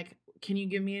 Like, can you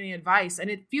give me any advice? And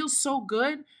it feels so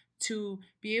good to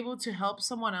be able to help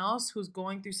someone else who's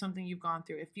going through something you've gone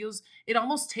through. It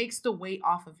almost takes the weight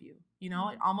off of you. you know,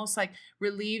 it almost like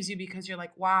relieves you because you're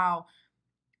like, wow,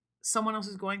 someone else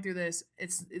is going through this.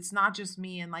 It's not just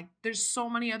me. And like, there's so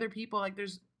many other people, like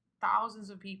there's thousands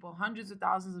of people, hundreds of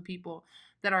thousands of people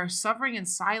that are suffering in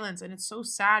silence. And it's so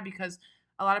sad because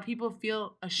a lot of people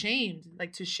feel ashamed,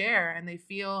 like to share, and they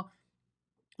feel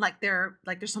like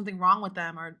there's something wrong with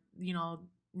them, or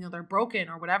they're broken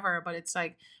or whatever. But it's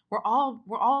like we're all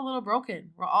a little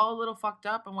broken, we're all a little fucked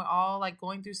up, and we're all like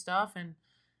going through stuff. And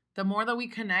the more that we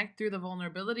connect through the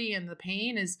vulnerability and the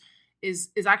pain is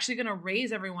actually going to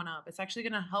raise everyone up. It's actually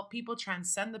going to help people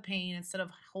transcend the pain instead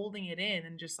of holding it in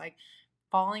and just like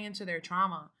falling into their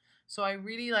trauma. So I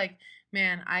really like,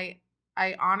 man, I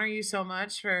honor you so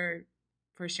much for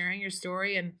sharing your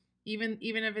story. And even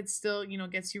if it still,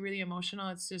 gets you really emotional,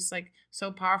 it's just like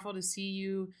so powerful to see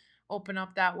you open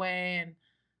up that way. And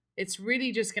it's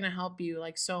really just going to help you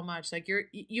like so much. Like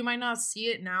you might not see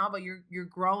it now, but you're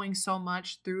growing so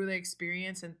much through the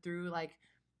experience and through like,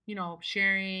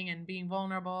 sharing and being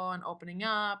vulnerable and opening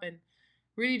up and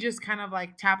really just kind of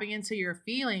like tapping into your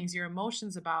feelings, your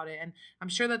emotions about it. And I'm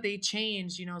sure that they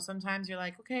change. Sometimes you're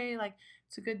like, okay, like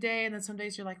it's a good day. And then some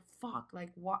days you're like, fuck,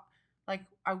 like what? Like,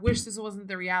 I wish this wasn't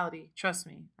the reality. Trust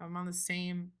me, I'm on the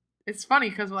same. It's funny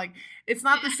because like it's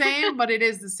not the same, but it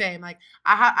is the same. Like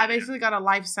I basically got a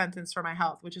life sentence for my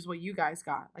health, which is what you guys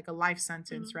got, like a life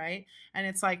sentence, right? And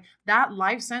it's like that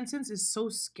life sentence is so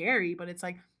scary, but it's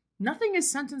like nothing is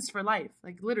sentenced for life.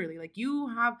 Like literally, like you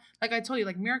have, like I told you,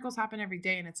 like miracles happen every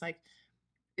day, and it's like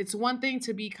it's one thing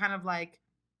to be kind of like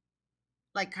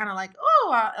like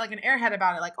an airhead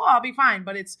about it, like, oh, I'll be fine.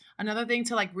 But it's another thing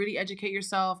to like really educate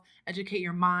yourself, educate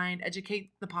your mind,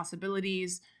 educate the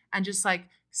possibilities, and just like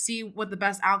see what the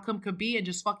best outcome could be and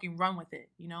just fucking run with it,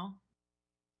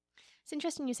 It's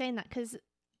interesting you saying that, because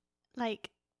like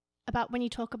about when you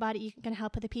talk about it, you can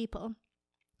help other people.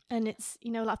 And it's, a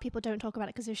lot of people don't talk about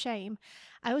it because of shame.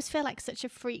 I always feel like such a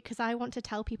freak because I want to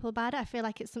tell people about it. I feel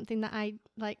like it's something that I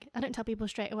don't tell people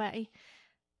straight away,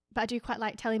 but I do quite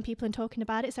like telling people and talking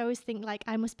about it. So I always think like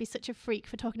I must be such a freak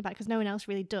for talking about it because no one else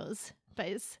really does. But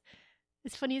it's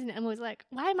funny, isn't it? I'm always like,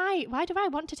 why do I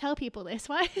want to tell people this?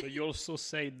 Why? But you also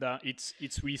say that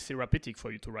it's really therapeutic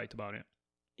for you to write about it.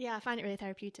 Yeah, I find it really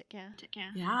therapeutic. Yeah.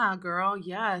 Yeah, girl.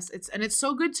 Yes. It's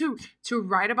so good to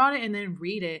write about it and then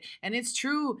read it. And it's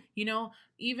true,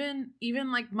 even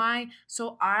like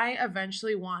so I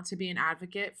eventually want to be an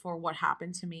advocate for what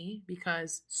happened to me,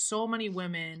 because so many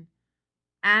women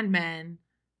and men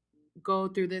go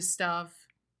through this stuff,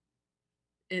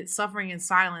 it's suffering in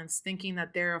silence, thinking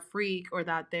that they're a freak or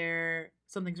that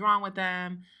something's wrong with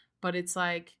them. But it's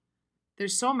like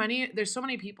there's so many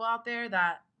people out there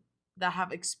that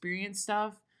have experienced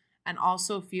stuff and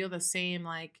also feel the same,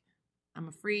 like I'm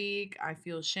a freak, I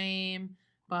feel shame.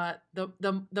 But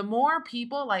the more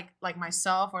people like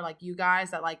myself or like you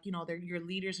guys that like, they're your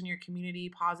leaders in your community,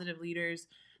 positive leaders,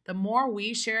 the more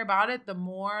we share about it, the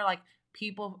more like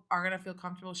people are going to feel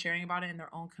comfortable sharing about it in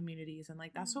their own communities. And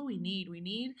like that's what we need. We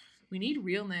need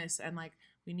realness, and like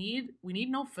we need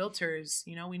no filters.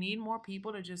 We need more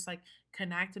people to just like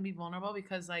connect and be vulnerable,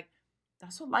 because like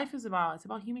that's what life is about. It's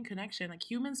about human connection. Like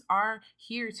humans are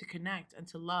here to connect and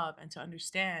to love and to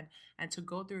understand and to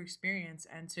go through experience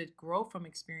and to grow from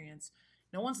experience.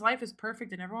 No one's life is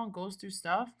perfect and everyone goes through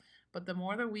stuff, but the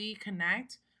more that we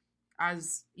connect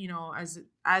as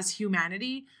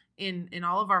humanity in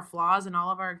all of our flaws and all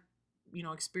of our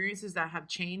experiences that have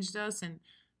changed us and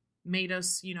made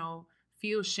us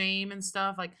feel shame and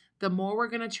stuff, like the more we're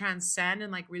going to transcend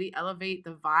and like really elevate the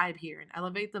vibe here and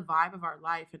elevate the vibe of our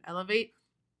life and elevate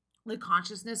the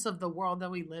consciousness of the world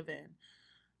that we live in.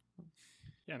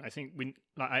 Yeah, and I think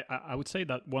I would say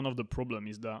that one of the problem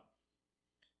is that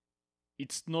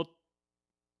it's not,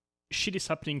 shit is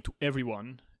happening to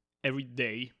everyone every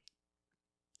day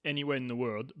anywhere in the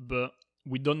world, but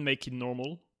we don't make it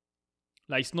normal.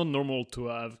 Like it's not normal to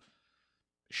have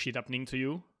shit happening to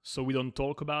you, so we don't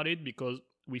talk about it because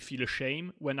we feel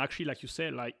ashamed, when actually, like you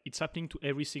said, like it's happening to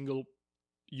every single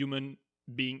human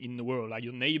being in the world, like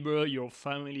your neighbor, your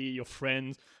family, your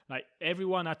friends, like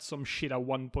everyone had some shit at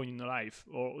one point in their life,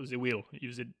 or they will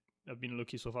if they have been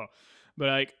lucky so far. But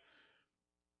like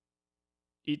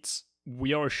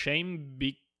we are ashamed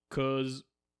because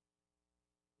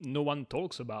no one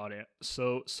talks about it,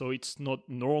 so it's not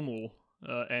normal.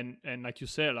 And like you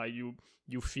said, like you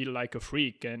feel like a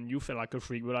freak and you feel like a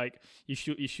freak, but like if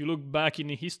you look back in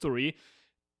history,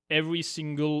 every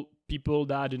single people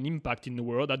that had an impact in the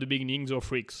world at the beginning are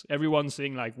freaks. Everyone's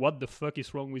saying like, what the fuck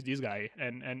is wrong with this guy?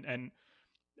 And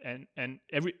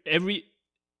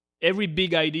every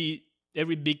big idea,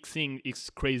 every big thing is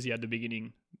crazy at the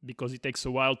beginning. because it takes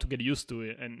a while to get used to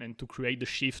it and to create the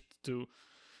shift to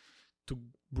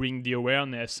bring the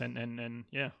awareness and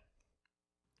yeah.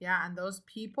 Yeah, and those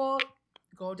people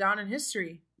go down in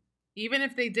history. Even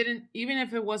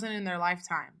if it wasn't in their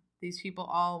lifetime. These people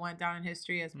all went down in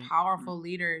history as powerful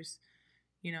leaders,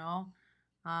 you know.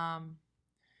 I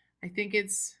think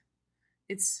it's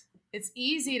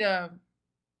easy to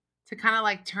kind of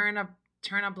like turn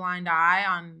a blind eye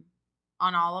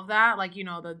on all of that, like, you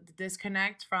know, the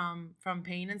disconnect from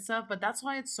pain and stuff. But that's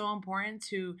why it's so important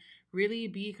to really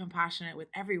be compassionate with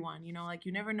everyone. You know, like,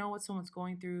 you never know what someone's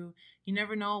going through. You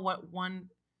never know what one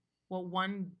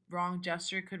wrong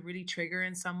gesture could really trigger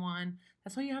in someone.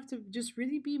 That's why you have to just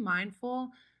really be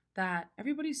mindful that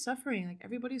everybody's suffering. Like,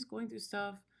 everybody's going through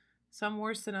stuff, some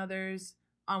worse than others,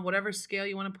 on whatever scale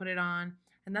you want to put it on.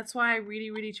 And that's why I really,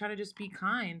 really try to just be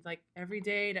kind, like, every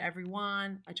day to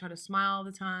everyone. I try to smile all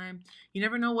the time. You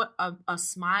never know what a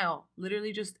smile,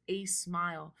 literally just a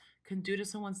smile, can do to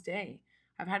someone's day.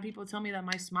 I've had people tell me that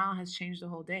my smile has changed the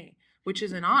whole day, which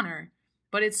is an honor.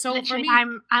 But it's so, literally, for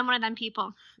me, I'm one of them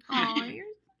people. Oh,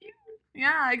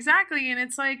 yeah, exactly. And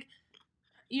it's like,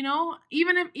 you know,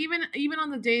 even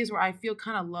on the days where I feel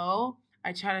kind of low,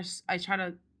 I try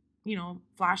to, you know,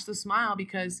 flash the smile,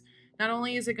 because not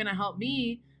only is it going to help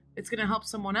me, it's going to help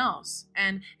someone else.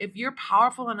 And if you're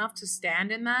powerful enough to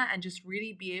stand in that and just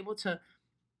really be able to,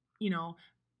 you know,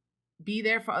 be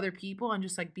there for other people and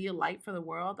just like be a light for the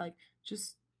world, like,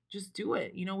 just do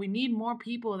it. You know, we need more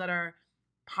people that are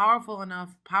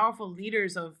powerful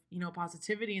leaders of, you know,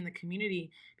 positivity in the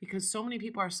community, because so many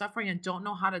people are suffering and don't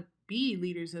know how to be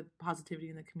leaders of positivity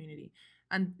in the community,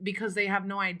 and because they have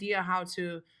no idea how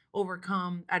to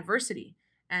overcome adversity.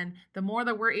 And the more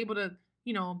that we're able to,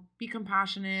 you know, be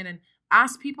compassionate and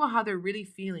ask people how they're really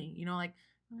feeling, you know, like,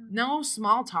 no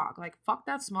small talk, like, fuck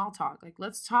that small talk, like,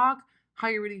 let's talk how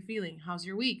you're really feeling. How's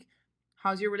your week?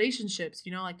 How's your relationships?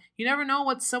 You know, like, you never know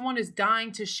what someone is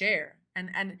dying to share.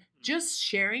 And just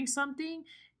sharing something,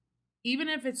 even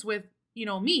if it's with, you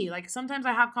know, me, like, sometimes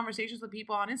I have conversations with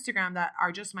people on Instagram that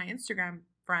are just my Instagram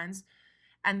friends,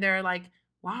 and they're like,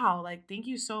 wow, like, thank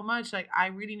you so much. Like, I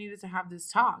really needed to have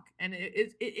this talk. And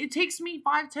it takes me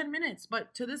 5-10 minutes,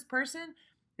 but to this person,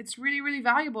 it's really, really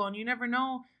valuable. And you never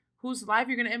know whose life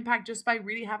you're going to impact just by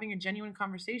really having a genuine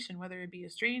conversation, whether it be a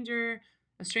stranger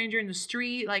in the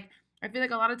street. Like, I feel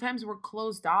like a lot of times we're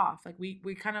closed off. Like,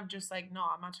 we kind of just like, no,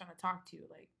 I'm not trying to talk to you.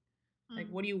 Like,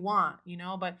 what do you want? You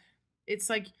know, but it's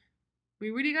like,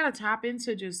 we really got to tap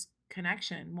into just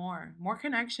connection, more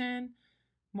connection,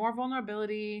 more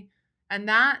vulnerability. And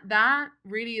that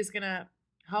really is going to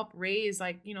help raise,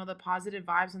 like, you know, the positive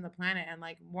vibes on the planet. And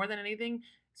like, more than anything,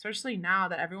 especially now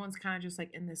that everyone's kind of just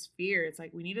like in this fear, it's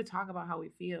like, we need to talk about how we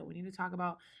feel. We need to talk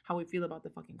about how we feel about the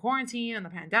fucking quarantine and the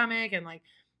pandemic and like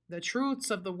the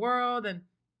truths of the world, and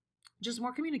just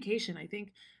more communication. I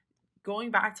think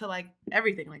going back to like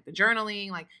everything, like the journaling,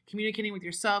 like communicating with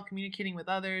yourself, communicating with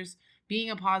others, being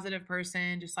a positive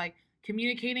person, just like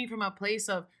communicating from a place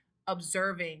of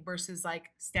observing versus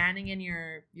like standing in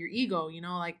your ego, you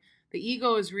know, like the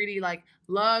ego is really like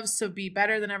loves to be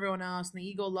better than everyone else, and the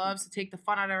ego loves to take the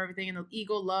fun out of everything, and the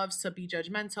ego loves to be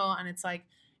judgmental, and it's like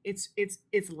it's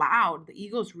loud. The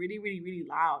ego is really, really, really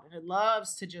loud, and it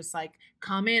loves to just like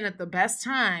come in at the best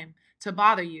time to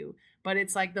bother you. But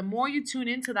it's like, the more you tune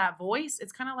into that voice,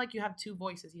 it's kind of like you have two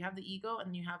voices. You have the ego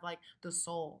and you have like the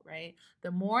soul, right?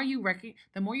 The more you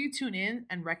tune in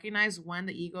and recognize when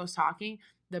the ego is talking,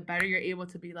 the better you're able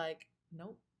to be like,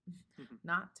 nope,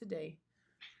 not today.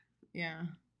 Yeah.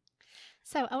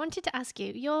 So I wanted to ask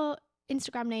you, your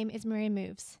Instagram name is Maria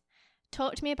Moves.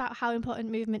 Talk to me about how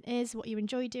important movement is, what you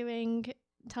enjoy doing.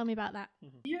 Tell me about that.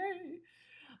 Yay.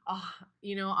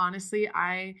 You know, honestly,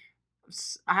 I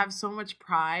have so much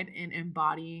pride in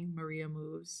embodying Maria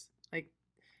Moves. Like,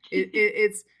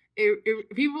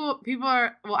 people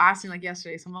will ask me, like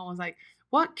yesterday, someone was like,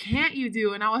 what can't you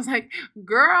do? And I was like,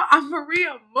 girl, I'm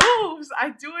Maria Moves. I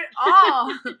do it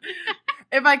all.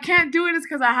 If I can't do it, it's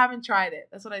because I haven't tried it.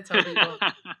 That's what I tell people.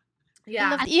 Yeah. I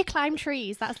love that you climb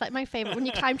trees. That's like my favorite. When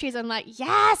you climb trees, I'm like,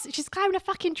 yes, she's climbing a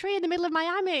fucking tree in the middle of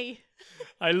Miami.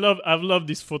 I've loved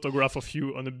this photograph of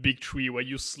you on a big tree where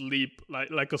you sleep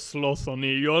like a sloth on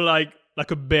it. You're like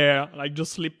a bear, like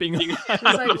just sleeping. Just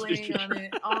like laying on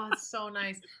it. Oh, it's so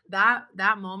nice.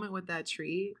 That moment with that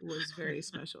tree was very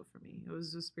special for me. It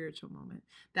was a spiritual moment.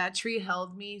 That tree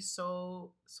held me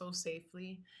so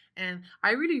safely, and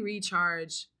I really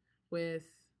recharge with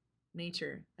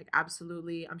nature. Like,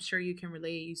 absolutely. I'm sure you can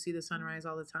relate. You see the sunrise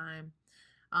all the time.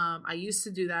 I used to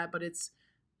do that, but it's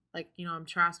like, you know, I'm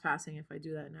trespassing if I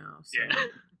do that now. So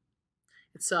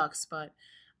it sucks. But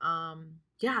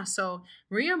Yeah, so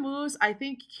Maria Moves, I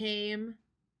think came,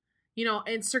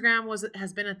 Instagram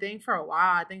has been a thing for a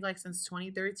while. I think like since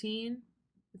 2013,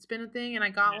 it's been a thing. And I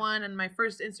got one, and my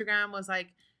first Instagram was like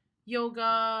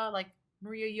yoga, like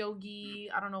Maria Yogi,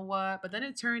 I don't know what. But then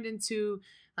it turned into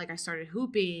like I started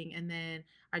hooping, and then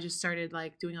I just started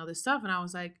like doing all this stuff, and I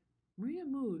was like, Maria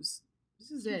Moves,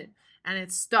 this is it. And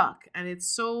it's stuck, and it's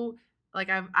so like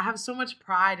I have so much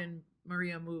pride in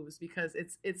Maria Moves because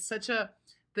it's such a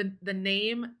the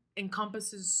name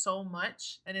encompasses so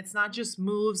much, and it's not just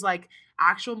moves like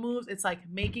actual moves, it's like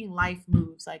making life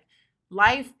moves. Like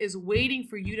life is waiting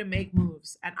for you to make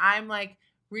moves, and I'm like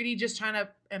really just trying to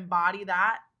embody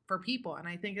that for people. And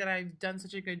I think that I've done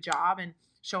such a good job in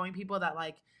showing people that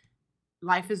like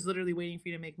life is literally waiting for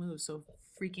you to make moves, so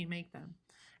freaking make them.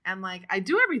 And like I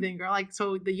do everything, girl. Like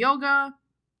so the yoga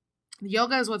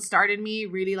is what started me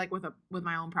really like with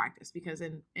my own practice, because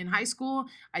in high school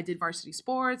I did varsity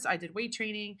sports, I did weight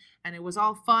training, and it was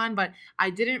all fun, but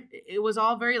it was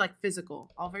all very like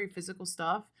all very physical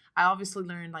stuff. I obviously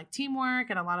learned like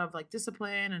teamwork and a lot of like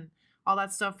discipline and all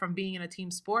that stuff from being in a team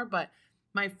sport, but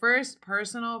my first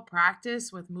personal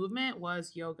practice with movement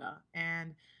was yoga.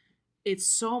 And it's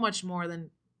so much more than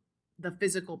the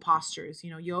physical postures.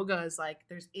 Yoga is like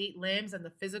there's 8 limbs, and the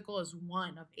physical is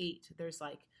one of 8. There's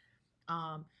like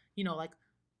like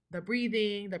the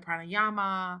breathing, the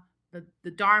pranayama,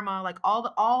 the dharma, like all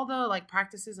the like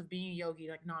practices of being a yogi,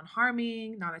 like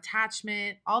non-harming,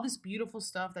 non-attachment, all this beautiful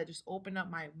stuff that just opened up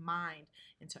my mind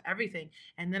into everything.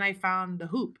 And then I found the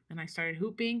hoop, and I started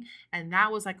hooping, and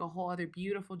that was like a whole other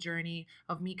beautiful journey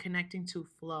of me connecting to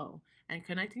flow. And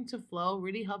connecting to flow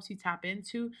really helps you tap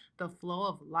into the flow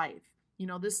of life.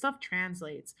 This stuff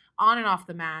translates on and off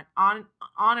the mat, on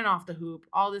and off the hoop,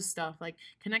 all this stuff. Like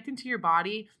connecting to your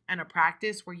body and a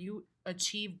practice where you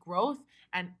achieve growth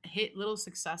and hit little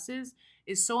successes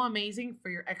is so amazing for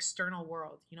your external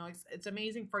world. It's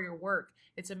amazing for your work.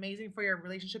 It's amazing for your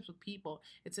relationships with people.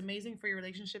 It's amazing for your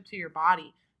relationship to your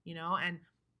body, and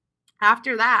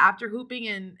after that, after hooping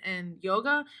and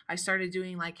yoga, I started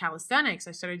doing like calisthenics.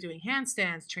 I started doing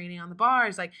handstands, training on the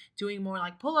bars, like doing more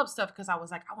like pull-up stuff, because I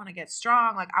was like, I want to get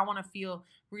strong. Like I want to feel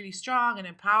really strong and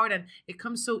empowered. And it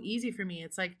comes so easy for me.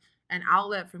 It's like an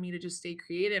outlet for me to just stay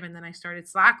creative. And then I started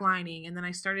slacklining, and then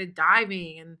I started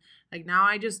diving. And like now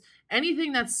I just,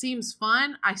 anything that seems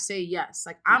fun, I say yes.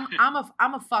 Like I'm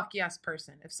a fuck yes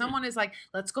person. If someone is like,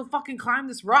 let's go fucking climb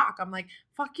this rock, I'm like,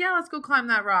 fuck yeah, let's go climb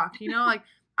that rock. Like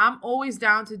I'm always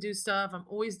down to do stuff. I'm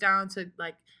always down to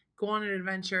like go on an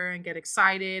adventure and get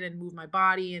excited and move my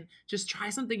body and just try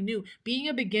something new. Being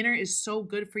a beginner is so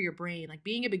good for your brain, like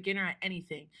being a beginner at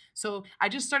anything. So I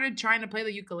just started trying to play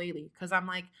the ukulele because I'm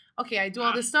like, okay, I do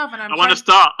all this stuff and I want to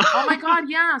start. Oh my God,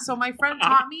 yeah. So my friend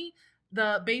taught me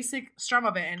the basic strum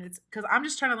of it, and it's because I'm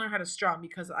just trying to learn how to strum,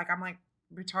 because like I'm like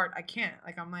retard, I can't.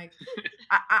 Like I'm like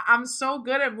I'm so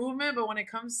good at movement, but when it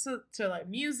comes to like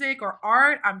music or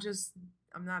art,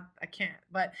 I can't.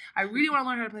 But I really want to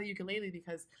learn how to play the ukulele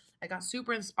because I got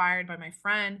super inspired by my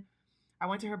friend. I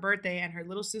went to her birthday, and her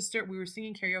little sister, we were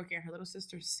singing karaoke, and her little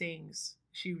sister sings.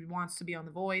 She wants to be on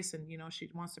The Voice, and she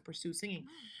wants to pursue singing.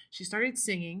 She started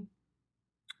singing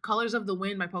Colors of the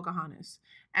Wind by Pocahontas.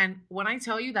 And when I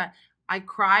tell you that I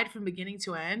cried from beginning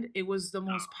to end, it was one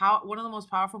of the most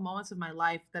powerful moments of my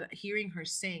life, that hearing her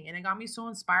sing. And it got me so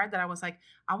inspired that I was like,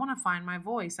 I want to find my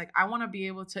voice. Like I want to be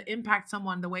able to impact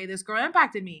someone the way this girl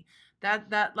impacted me.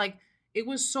 That like it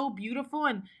was so beautiful,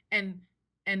 and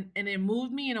it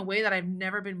moved me in a way that I've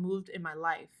never been moved in my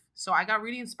life. So I got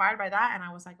really inspired by that, and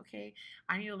I was like, okay,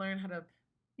 I need to learn how to,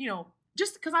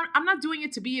 just because I'm not doing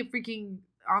it to be a freaking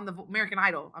on the American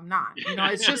Idol. I'm not,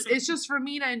 it's just for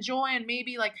me to enjoy and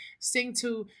maybe like sing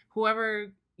to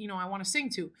whoever, I want to sing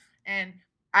to. And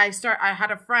I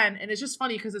had a friend, and it's just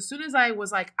funny because as soon as I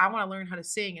was like, I want to learn how to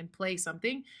sing and play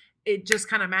something, it just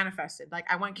kind of manifested. Like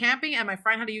I went camping, and my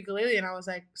friend had a ukulele, and I was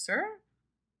like, sir,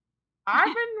 I've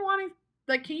been wanting,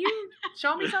 like, can you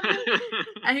show me something?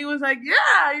 And he was like,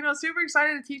 yeah, super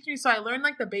excited to teach me. So I learned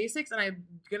like the basics, and I'm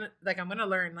gonna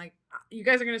learn, like, you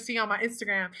guys are gonna see on my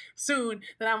Instagram soon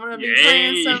that I'm gonna be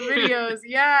playing some videos.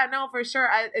 Yeah, no, for sure.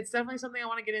 It's definitely something I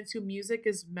want to get into. Music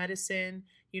is medicine.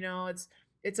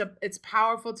 It's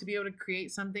powerful to be able to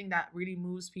create something that really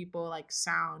moves people, like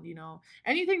sound.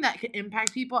 Anything that can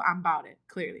impact people, I'm about it.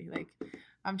 Clearly, like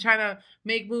I'm trying to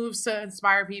make moves to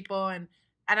inspire people, and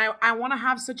I want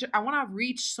to I want to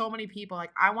reach so many people.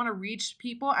 Like I want to reach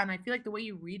people, and I feel like the way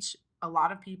you reach a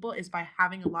lot of people is by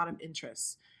having a lot of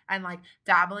interests. and like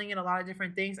dabbling in a lot of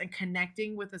different things and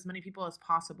connecting with as many people as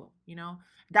possible, you know?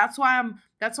 That's why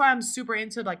I'm super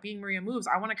into like being Maria Moves.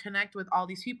 I want to connect with all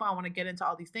these people. I want to get into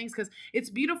all these things because it's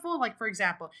beautiful. Like, for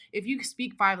example, if you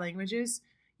speak 5 languages,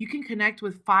 you can connect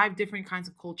with 5 different kinds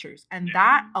of cultures. And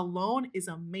that alone is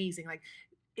amazing. Like,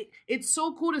 it's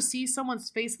so cool to see someone's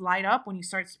face light up when you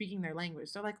start speaking their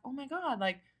language. They're like, oh my God,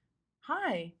 like,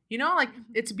 hi, you know, like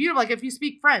it's beautiful. Like if you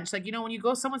speak French, like, you know, when you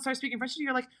go, someone starts speaking French,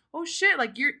 you're like, oh shit,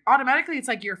 like you're automatically, it's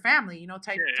like your family, you know,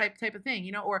 type of thing,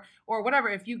 you know, or whatever.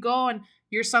 If you go and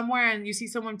you're somewhere and you see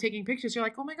someone taking pictures, you're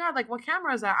like, oh my God, like what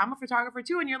camera is that? I'm a photographer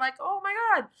too. And you're like, oh my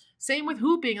God. Same with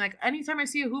hooping. Like anytime I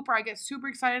see a hooper, I get super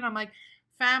excited. I'm like,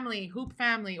 family, hoop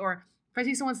family. Or if I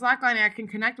see someone slacklining, I can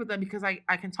connect with them because I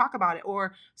can talk about it.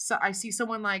 Or so I see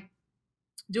someone like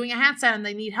doing a handstand and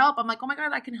they need help. I'm like, oh my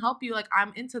God, I can help you. Like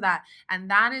I'm into that. And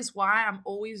that is why I'm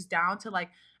always down to like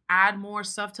add more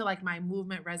stuff to like my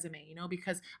movement resume, you know,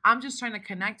 because I'm just trying to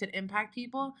connect and impact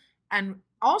people. And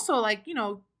also like, you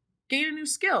know, gain a new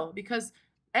skill, because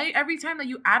every time that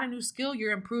you add a new skill,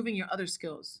 you're improving your other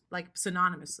skills, like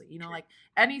synonymously, you know, like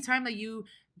anytime that you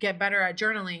get better at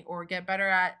journaling or get better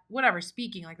at whatever,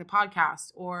 speaking, like the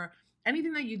podcast, or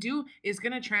anything that you do is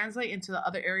going to translate into the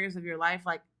other areas of your life.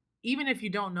 Like, even if you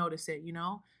don't notice it, you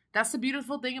know, that's the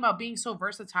beautiful thing about being so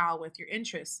versatile with your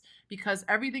interests, because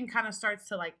everything kind of starts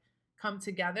to like come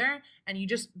together and you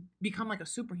just become like a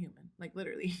superhuman, like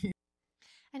literally.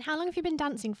 And how long have you been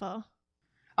dancing for?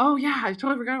 Oh yeah, I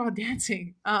totally forgot about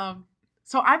dancing.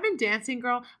 So I've been dancing,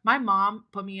 girl. My mom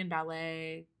put me in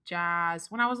ballet, jazz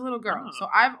when I was a little girl. So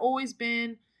I've always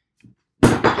been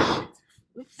oh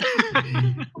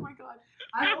my God.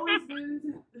 I've always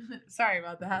been sorry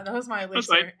about that. That was my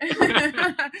elixir.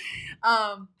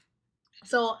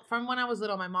 So from when I was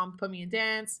little, my mom put me in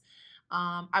dance.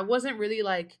 I wasn't really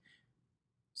like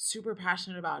super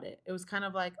passionate about it. It was kind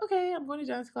of like, okay, I'm going to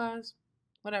dance class,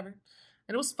 whatever.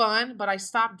 And it was fun, but I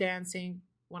stopped dancing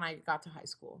when I got to high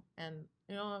school. And,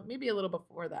 you know, maybe a little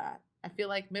before that. I feel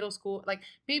like middle school, like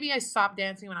maybe I stopped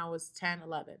dancing when I was 10,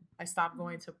 11. I stopped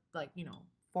going to like, you know,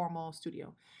 formal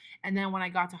studio. And then when I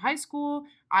got to high school,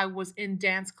 I was in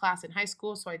dance class in high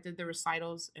school. So I did the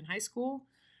recitals in high school,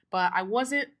 but I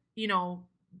wasn't, you know,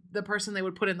 the person they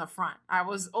would put in the front. I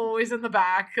was always in the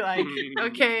back, like,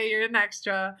 okay, you're an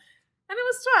extra. And it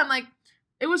was fun. Like,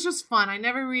 it was just fun. I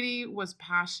never really was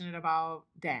passionate about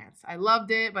dance. I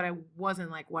loved it, but I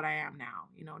wasn't like what I am now.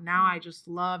 You know, now I just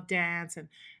love dance and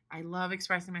I love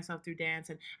expressing myself through dance.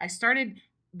 And I started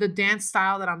the dance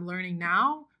style that I'm learning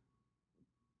now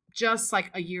just like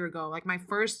a year ago. Like my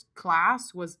first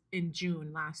class was in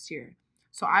June last year.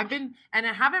 So I've been, and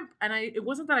it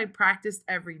wasn't that I practiced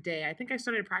every day. I think I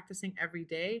started practicing every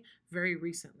day very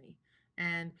recently.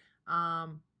 And,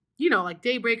 you know, like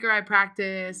Daybreaker, I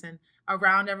practice, and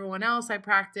around everyone else, I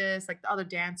practice, like the other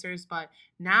dancers. But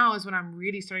now is when I'm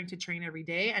really starting to train every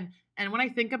day. And when I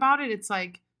think about it, it's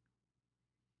like,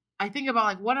 I think about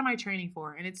like, what am I training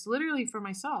for? And it's literally for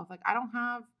myself. Like, I'm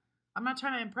not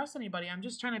trying to impress anybody. I'm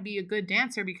just trying to be a good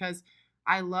dancer because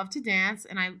I love to dance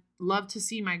and I love to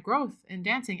see my growth in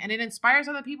dancing. And it inspires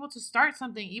other people to start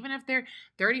something. Even if they're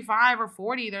 35 or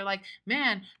 40, they're like,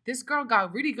 man, this girl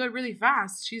got really good really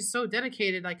fast. She's so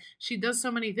dedicated. Like, she does so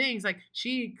many things. Like,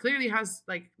 she clearly has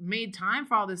like made time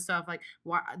for all this stuff. Like,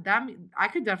 that I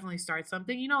could definitely start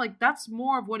something, you know, like that's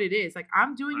more of what it is. Like,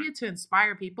 I'm doing it to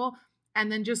inspire people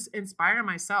and then just inspire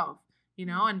myself, you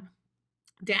know. And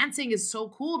dancing is so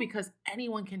cool because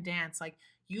anyone can dance. Like,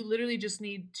 you literally just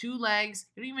need 2 legs.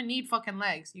 You don't even need fucking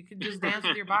legs. You can just dance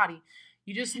with your body.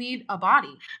 You just need a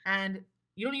body. And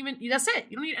you don't even, that's it.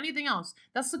 You don't need anything else.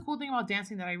 That's the cool thing about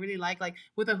dancing that I really like. Like,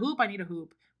 with a hoop, I need a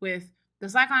hoop. With the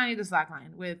slackline, I need the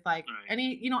slackline. With like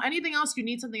anything else, you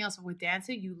need something else. But with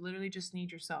dancing, you literally just need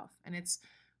yourself. And it's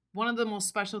one of the most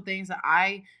special things that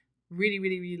I really,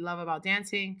 really, really love about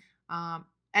dancing.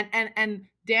 And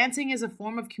dancing is a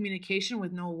form of communication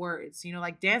with no words. You know,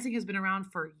 like dancing has been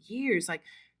around for years, like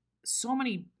so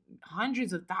many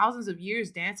hundreds of thousands of years.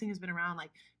 Dancing has been around.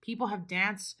 Like, people have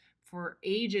danced for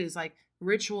ages, like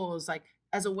rituals, like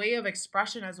as a way of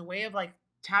expression, as a way of like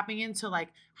tapping into like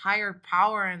higher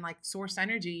power and like source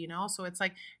energy, you know? So it's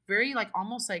like very like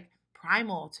almost like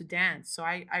primal to dance. So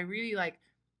I really like,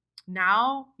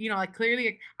 now, you know, like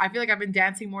clearly I feel like I've been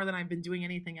dancing more than I've been doing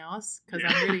anything else because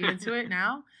I'm really into it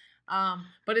now.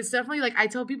 But it's definitely like, I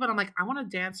tell people, I'm like, I want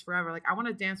to dance forever. Like, I want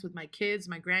to dance with my kids,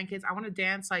 my grandkids. I want to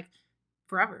dance like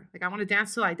forever. Like, I want to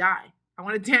dance till I die. I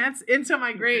want to dance into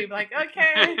my grave. Like,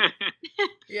 okay.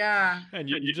 Yeah. And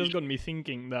you just got me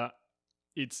thinking that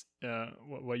it's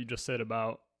what you just said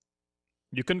about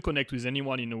you can connect with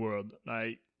anyone in the world.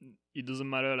 Like, it doesn't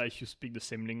matter like you speak the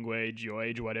same language, your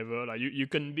age, whatever. Like you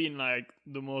can be in like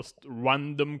the most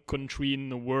random country in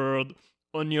the world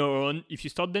on your own. If you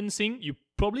start dancing, you're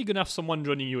probably gonna have someone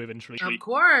joining you eventually. Of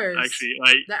course. Actually,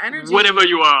 like The energy. whatever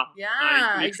you are. Yeah,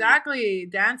 literally. exactly.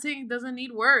 Dancing doesn't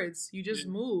need words. You just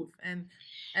move and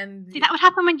See, that would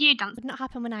happen when you dance. Would not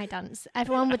happen when I dance.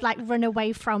 Everyone would like run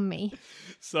away from me.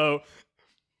 So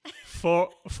for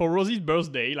Rosie's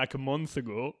birthday, like a month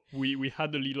ago, we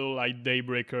had a little like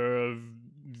daybreaker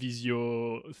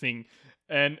Visio thing,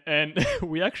 and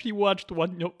we actually watched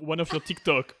one of your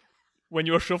TikTok when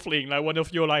you were shuffling, like one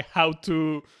of your like how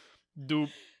to do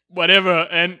whatever,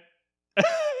 and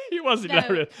it was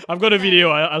hilarious. I've got a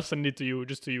video. I'll send it to you,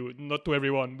 just to you, not to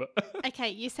everyone, but Okay,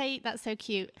 you say that's so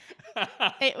cute.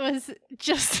 It was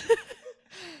just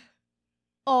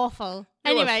awful.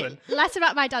 It was Anyway, fun. less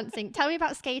about my dancing. Tell me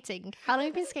about skating. How long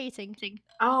have you been skating?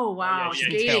 oh wow, yeah,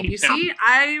 skating. tell me. You see,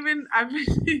 I've been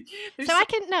there's So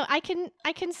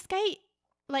I can skate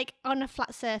like on a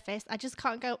flat surface. I just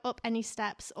can't go up any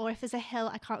steps, or if there's a hill,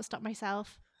 I can't stop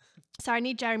myself. So I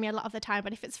need Jeremy a lot of the time,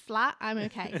 but if it's flat, I'm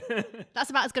okay. That's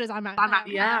about as good as I'm at.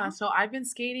 Yeah, so I've been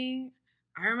skating.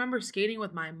 I remember skating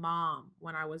with my mom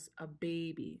when I was a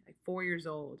baby, like 4 years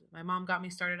old. My mom got me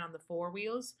started on the 4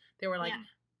 wheels. They were like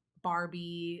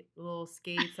Barbie little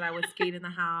skates that I would skate in the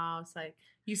house. Like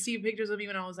you see pictures of me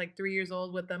when I was like 3 years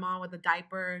old with them on with a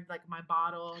diaper, like my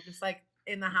bottle, just like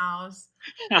in the house.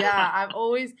 Yeah, I've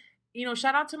always,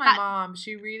 shout out to my mom.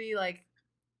 She really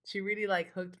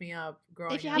hooked me up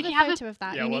growing If you up. have a photo of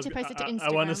that, you need to post it to Instagram.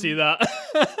 I want to see that.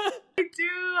 I do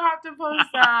have to post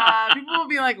that. People will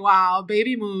be like, wow,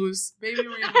 baby moves. Baby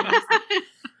Maria moves.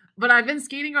 But I've been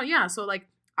skating. Yeah, so like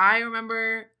I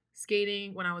remember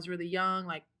skating when I was really young,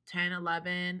 like 10,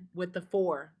 11, with the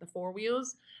four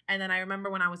wheels. And then I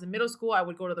remember when I was in middle school, I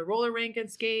would go to the roller rink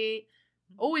and skate.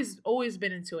 Always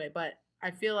been into it. But I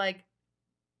feel like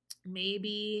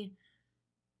maybe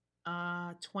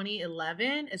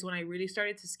 2011 is when I really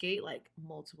started to skate like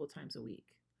multiple times a week.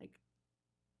 Like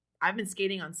I've been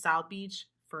skating on South Beach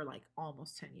for like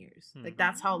almost 10 years. Like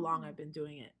that's how long I've been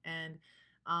doing it. And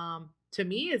to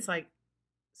me it's like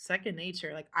second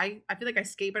nature. Like I feel like I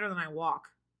skate better than I walk.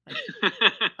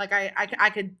 Like I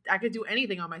could do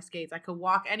anything on my skates. I could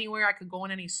walk anywhere. I could go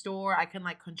in any store. I can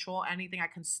like control anything. I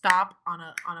can stop on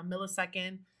a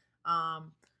millisecond.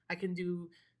 I can do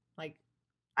like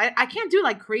I can't do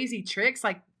like crazy tricks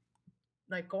like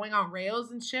going on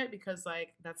rails and shit because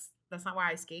like that's not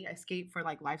why I skate. I skate for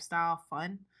like lifestyle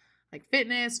fun, like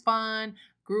fitness, fun,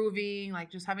 grooving,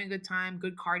 like just having a good time,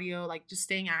 good cardio, like just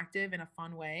staying active in a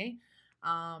fun way.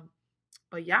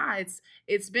 But yeah,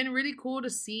 it's been really cool to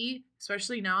see,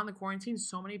 especially now in the quarantine,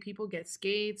 so many people get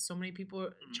skates, so many people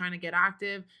are trying to get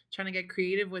active, trying to get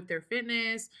creative with their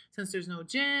fitness since there's no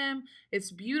gym.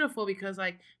 It's beautiful because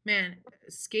like, man,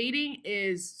 skating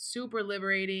is super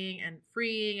liberating and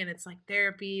freeing and it's like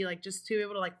therapy, like just to be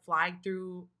able to like fly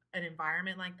through an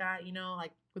environment like that,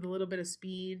 like with a little bit of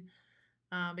speed.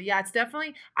 But yeah, it's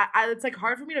definitely, it's like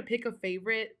hard for me to pick a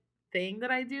favorite thing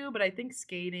that I do, but I think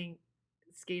skating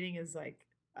is like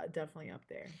definitely up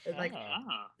there. It's like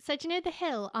So do you know the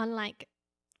hill on like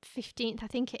 15th, I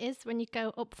think it is, when you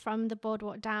go up from the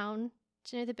boardwalk down?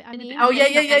 Do you know the bit I mean? Oh yeah.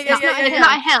 It's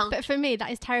not a hill. But for me,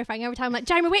 that is terrifying. Every time I'm like,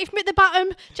 Jeremy, wait for me at the bottom.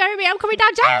 Jeremy, I'm coming down.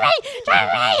 Jeremy!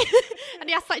 And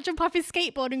he has to like jump off his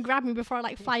skateboard and grab me before I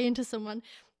like fly into someone.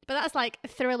 But that's like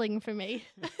thrilling for me.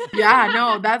 Yeah,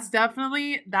 no, that's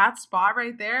definitely that spot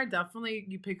right there. Definitely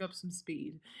you pick up some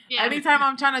speed. Yeah. Anytime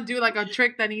I'm trying to do like a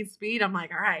trick that needs speed, I'm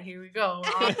like, all right, here we go.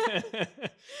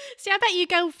 See, I bet you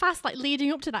go fast, like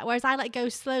leading up to that, whereas I like go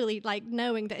slowly, like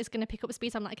knowing that it's going to pick up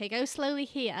speed. So I'm like, okay, go slowly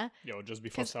here, Yo, just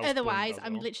before because South otherwise Point,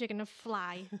 I'm literally going to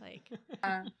fly. Like,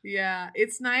 Yeah,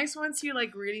 it's nice once you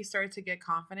like really start to get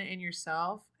confident in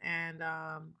yourself and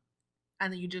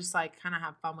then you just like kind of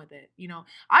have fun with it.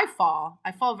 I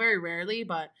fall very rarely,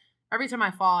 but every time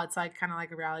I fall, it's like kind of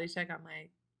like a reality check. I'm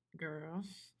like, girl,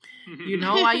 you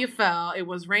know why you fell. It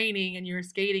was raining and you were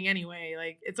skating anyway.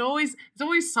 Like it's always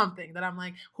something that I'm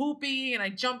like hooping and I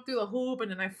jump through the hoop and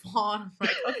then I fall. And I'm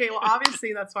like, okay, well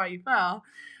obviously that's why you fell.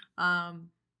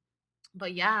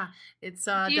 But yeah, it's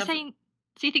So you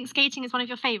think skating is one of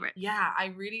your favorites? yeah,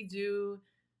 I really do.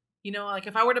 Like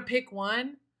if I were to pick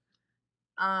one,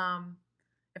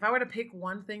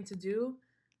 thing to do,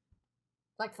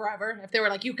 like forever, if they were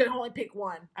like, you can only pick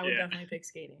one, I would definitely pick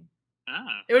skating.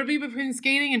 It would be between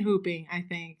skating and hooping, I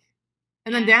think.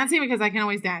 And then dancing, because I can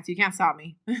always dance. You can't stop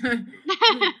me.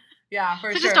 Yeah,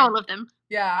 for So sure. just all of them.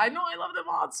 Yeah, I know. I love them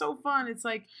all. It's so fun. It's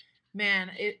like,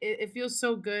 man, it feels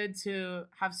so good to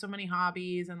have so many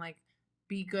hobbies and like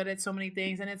be good at so many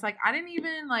things. And it's like, I didn't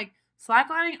even like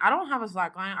slacklining. I don't have a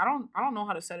slackline. I don't know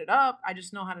how to set it up. I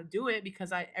just know how to do it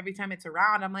because every time it's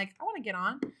around, I'm like, I want to get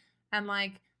on. And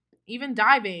like, even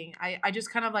diving, I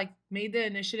just kind of like made the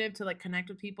initiative to like connect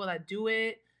with people that do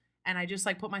it. And I just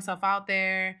like put myself out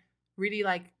there, really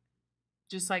like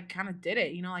just like kind of did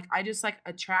it, like I just like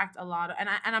attract a lot of, and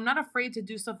I'm not afraid to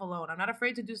do stuff alone. I'm not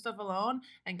afraid to do stuff alone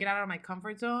and get out of my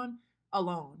comfort zone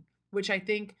alone, which I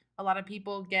think a lot of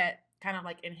people get kind of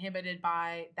like inhibited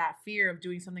by that fear of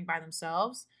doing something by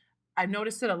themselves. I've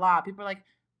noticed it a lot. People are like,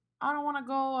 I don't want to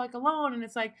go like alone. And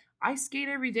it's like, I skate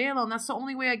every day alone. That's the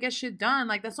only way I get shit done.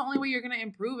 Like, that's the only way you're going to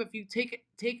improve if you take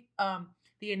the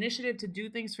initiative to do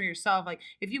things for yourself. Like,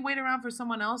 if you wait around for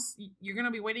someone else, you're going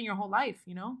to be waiting your whole life,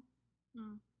 Yeah.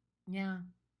 Yeah.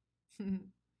 I'm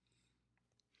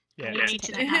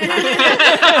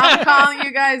calling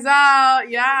you guys out.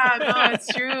 Yeah, no, it's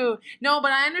true. No,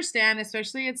 but I understand,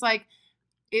 especially it's like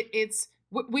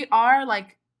we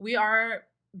are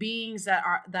beings that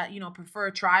prefer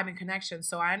tribe and connection.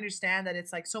 So I understand that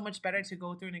it's like so much better to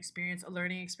go through a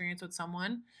learning experience with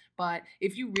someone. But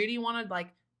if you really want to like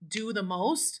do the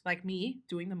most, like me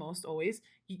doing the most always,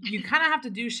 you kind of have to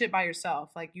do shit by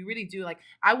yourself. Like you really do. Like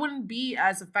I wouldn't be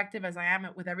as effective as I am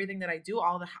with everything that I do,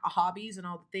 all the hobbies and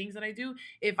all the things that I do,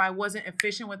 if I wasn't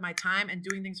efficient with my time and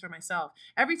doing things for myself.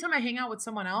 Every time I hang out with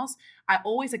someone else, I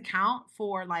always account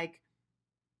for like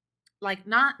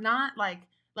not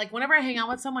like whenever I hang out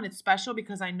with someone, it's special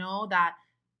because I know that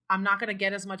I'm not going to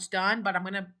get as much done, but I'm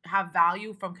going to have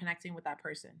value from connecting with that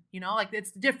person. Like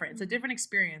it's different. It's a different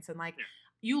experience. And like,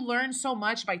 you learn so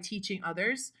much by teaching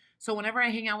others. So whenever I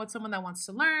hang out with someone that wants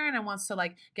to learn and wants to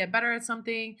like get better at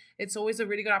something, it's always a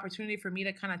really good opportunity for me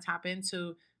to kind of tap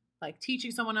into like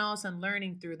teaching someone else and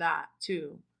learning through that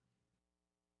too.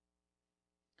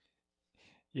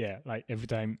 Yeah, like every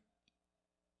time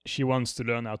she wants to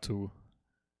learn how to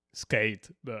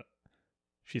skate, but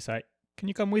she's like, can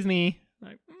you come with me?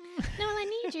 Like, No, well, I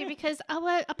need you because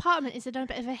our apartment is on a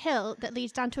bit of a hill that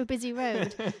leads down to a busy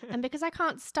road, and because I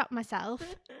can't stop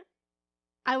myself,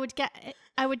 I would get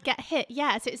hit.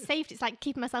 Yeah, so it's safe. It's like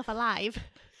keeping myself alive.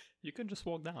 You can just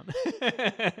walk down.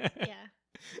 Yeah.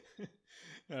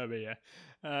 But yeah.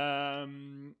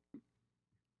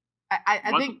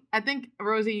 I think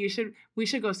Rosie, we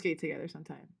should go skate together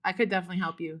sometime. I could definitely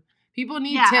help you. People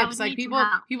need tips. Like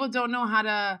people don't know how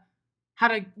to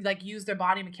like use their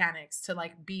body mechanics to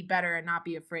like be better and not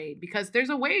be afraid, because there's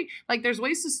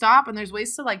ways to stop and there's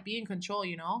ways to like be in control,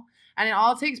 and it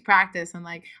all takes practice. And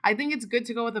like, I think it's good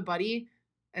to go with a buddy,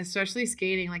 especially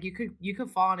skating. Like you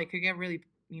could fall and it could get really,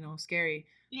 scary,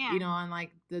 and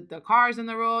like the cars in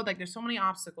the road, like there's so many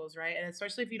obstacles, right? And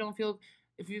especially if you don't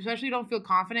feel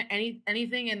confident,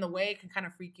 anything in the way can kind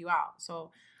of freak you out.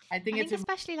 So I think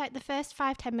especially like the first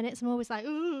 5-10 minutes, I'm always like,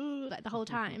 ooh, like the whole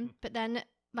time. But then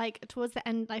like towards the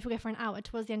end, like if we go for an hour,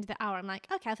 towards the end of the hour, I'm like,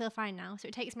 okay, I feel fine now. So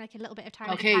it takes me like a little bit of time.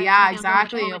 Okay, yeah,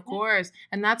 exactly, of course.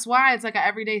 And that's why it's like an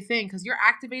everyday thing, because you're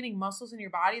activating muscles in your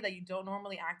body that you don't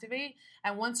normally activate.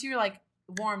 And once you're like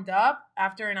warmed up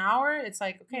after an hour, it's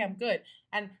like, okay, I'm good.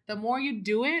 And the more you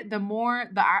do it, the more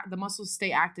the muscles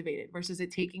stay activated versus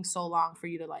it taking so long for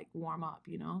you to like warm up,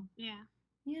 Yeah.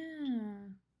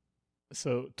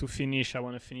 So to finish, I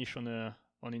want to finish on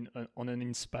an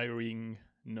inspiring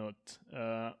note.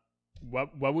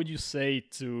 What would you say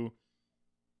to,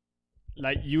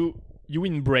 like, you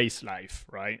embrace life,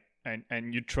 right?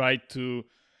 And you try to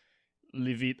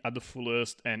live it at the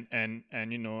fullest and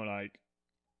like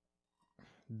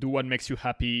do what makes you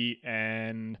happy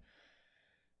and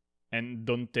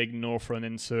don't take no for an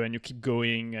answer, and you keep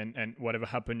going and whatever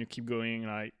happened, you keep going,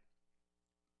 like,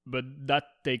 but that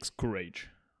takes courage,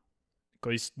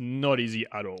 because it's not easy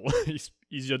at all. It's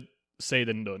easier said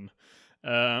than done.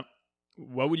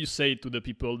 What would you say to the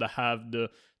people that have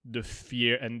the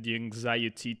fear and the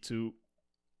anxiety to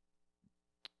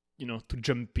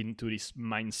jump into this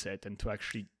mindset and to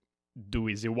actually do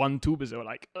it? They want to, but they're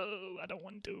like, oh, I don't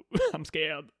want to. I'm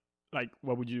scared. Like,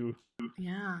 what would you?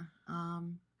 Yeah.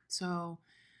 So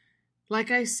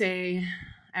like I say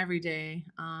every day,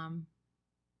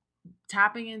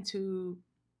 tapping into,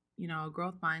 a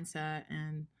growth mindset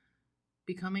and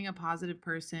becoming a positive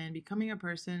person, becoming a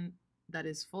person that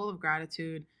is full of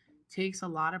gratitude takes a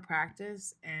lot of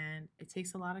practice and it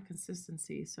takes a lot of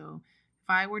consistency. So if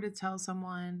I were to tell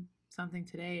someone something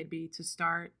today, it'd be to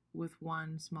start with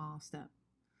one small step,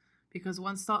 because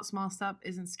one small step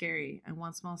isn't scary, and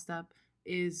one small step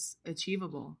is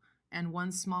achievable, and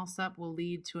one small step will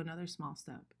lead to another small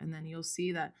step, and then you'll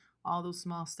see that all those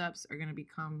small steps are going to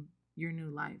become your new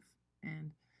life.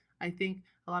 And I think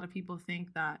a lot of people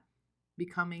think that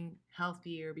becoming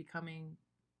healthy or becoming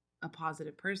a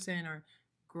positive person or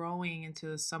growing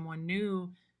into someone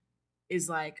new is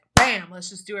like, bam, let's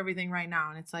just do everything right now.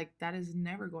 And it's like, that is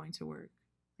never going to work.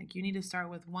 Like, you need to start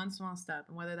with one small step,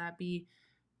 and whether that be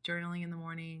journaling in the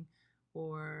morning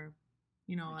or,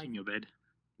 you know,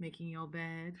 making your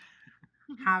bed,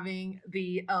 having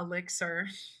the elixir,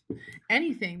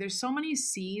 anything. There's so many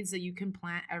seeds that you can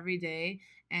plant every day,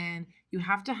 and you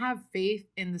have to have faith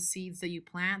in the seeds that you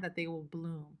plant that they will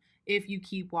bloom if you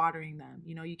keep watering them.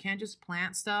 You know, you can't just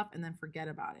plant stuff and then forget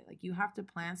about it. Like, you have to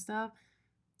plant stuff,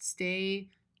 stay,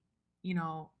 you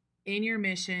know, in your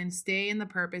mission, stay in the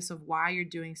purpose of why you're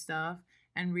doing stuff,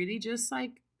 and really just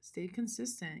like stay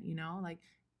consistent, you know, like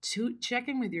to check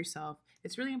in with yourself.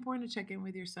 It's really important to check in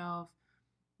with yourself.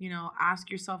 You know,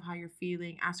 ask yourself how you're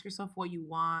feeling, ask yourself what you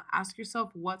want, ask yourself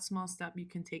what small step you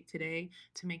can take today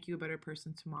to make you a better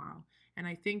person tomorrow. And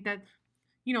I think that,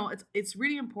 you know, it's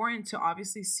really important to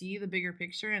obviously see the bigger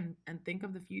picture and think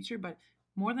of the future, but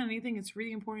more than anything, it's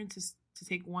really important to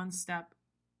take one step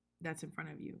that's in front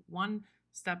of you, one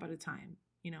step at a time,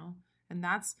 you know. And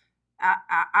that's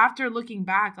after looking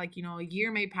back, like, you know, a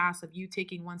year may pass of you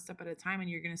taking one step at a time, and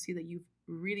you're going to see that you've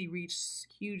really reached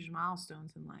huge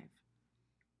milestones in life.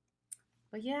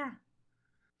 But yeah.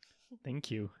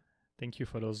 Thank you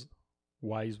for those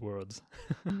wise words.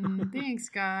 Thanks,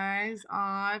 guys.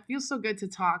 It feels so good to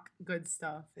talk good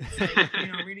stuff. It's like,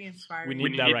 you know, really inspiring. We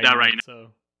need that right now.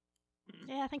 So.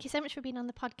 Yeah, thank you so much for being on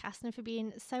the podcast and for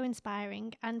being so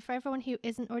inspiring. And for everyone who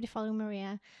isn't already following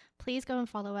Maria, please go and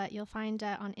follow her. You'll find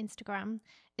her on Instagram.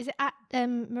 Is it at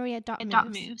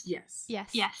Maria.moves? Yes.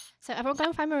 So everyone go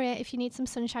and find Maria if you need some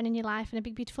sunshine in your life and a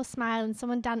big, beautiful smile and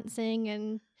someone dancing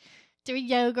and doing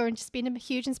yoga and just being a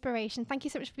huge inspiration. Thank you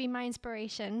so much for being my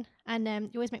inspiration. And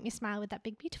you always make me smile with that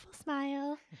big, beautiful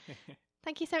smile.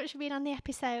 Thank you so much for being on the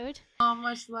episode. Oh,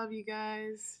 much love, you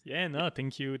guys. Yeah, no,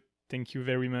 thank you. Thank you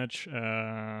very much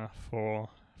for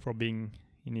being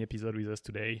in the episode with us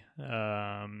today.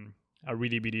 I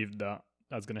really believe that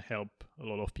that's gonna help a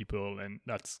lot of people, and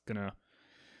that's gonna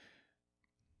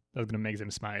make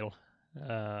them smile.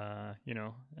 You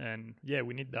know, and yeah,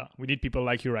 we need that. We need people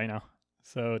like you right now.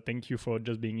 So thank you for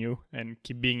just being you and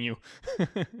keep being you.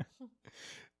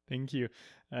 Thank you.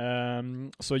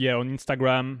 So yeah, on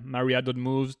Instagram,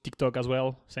 Maria.moves, TikTok as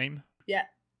well, same.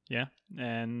 Yeah,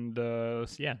 and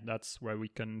yeah, that's where we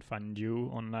can find you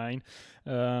online.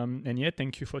 And yeah,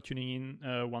 thank you for tuning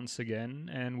in once again,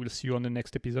 and we'll see you on the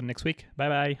next episode next week.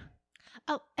 Bye.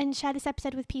 Oh, and share this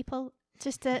episode with people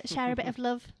just to share a bit of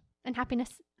love and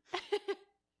happiness.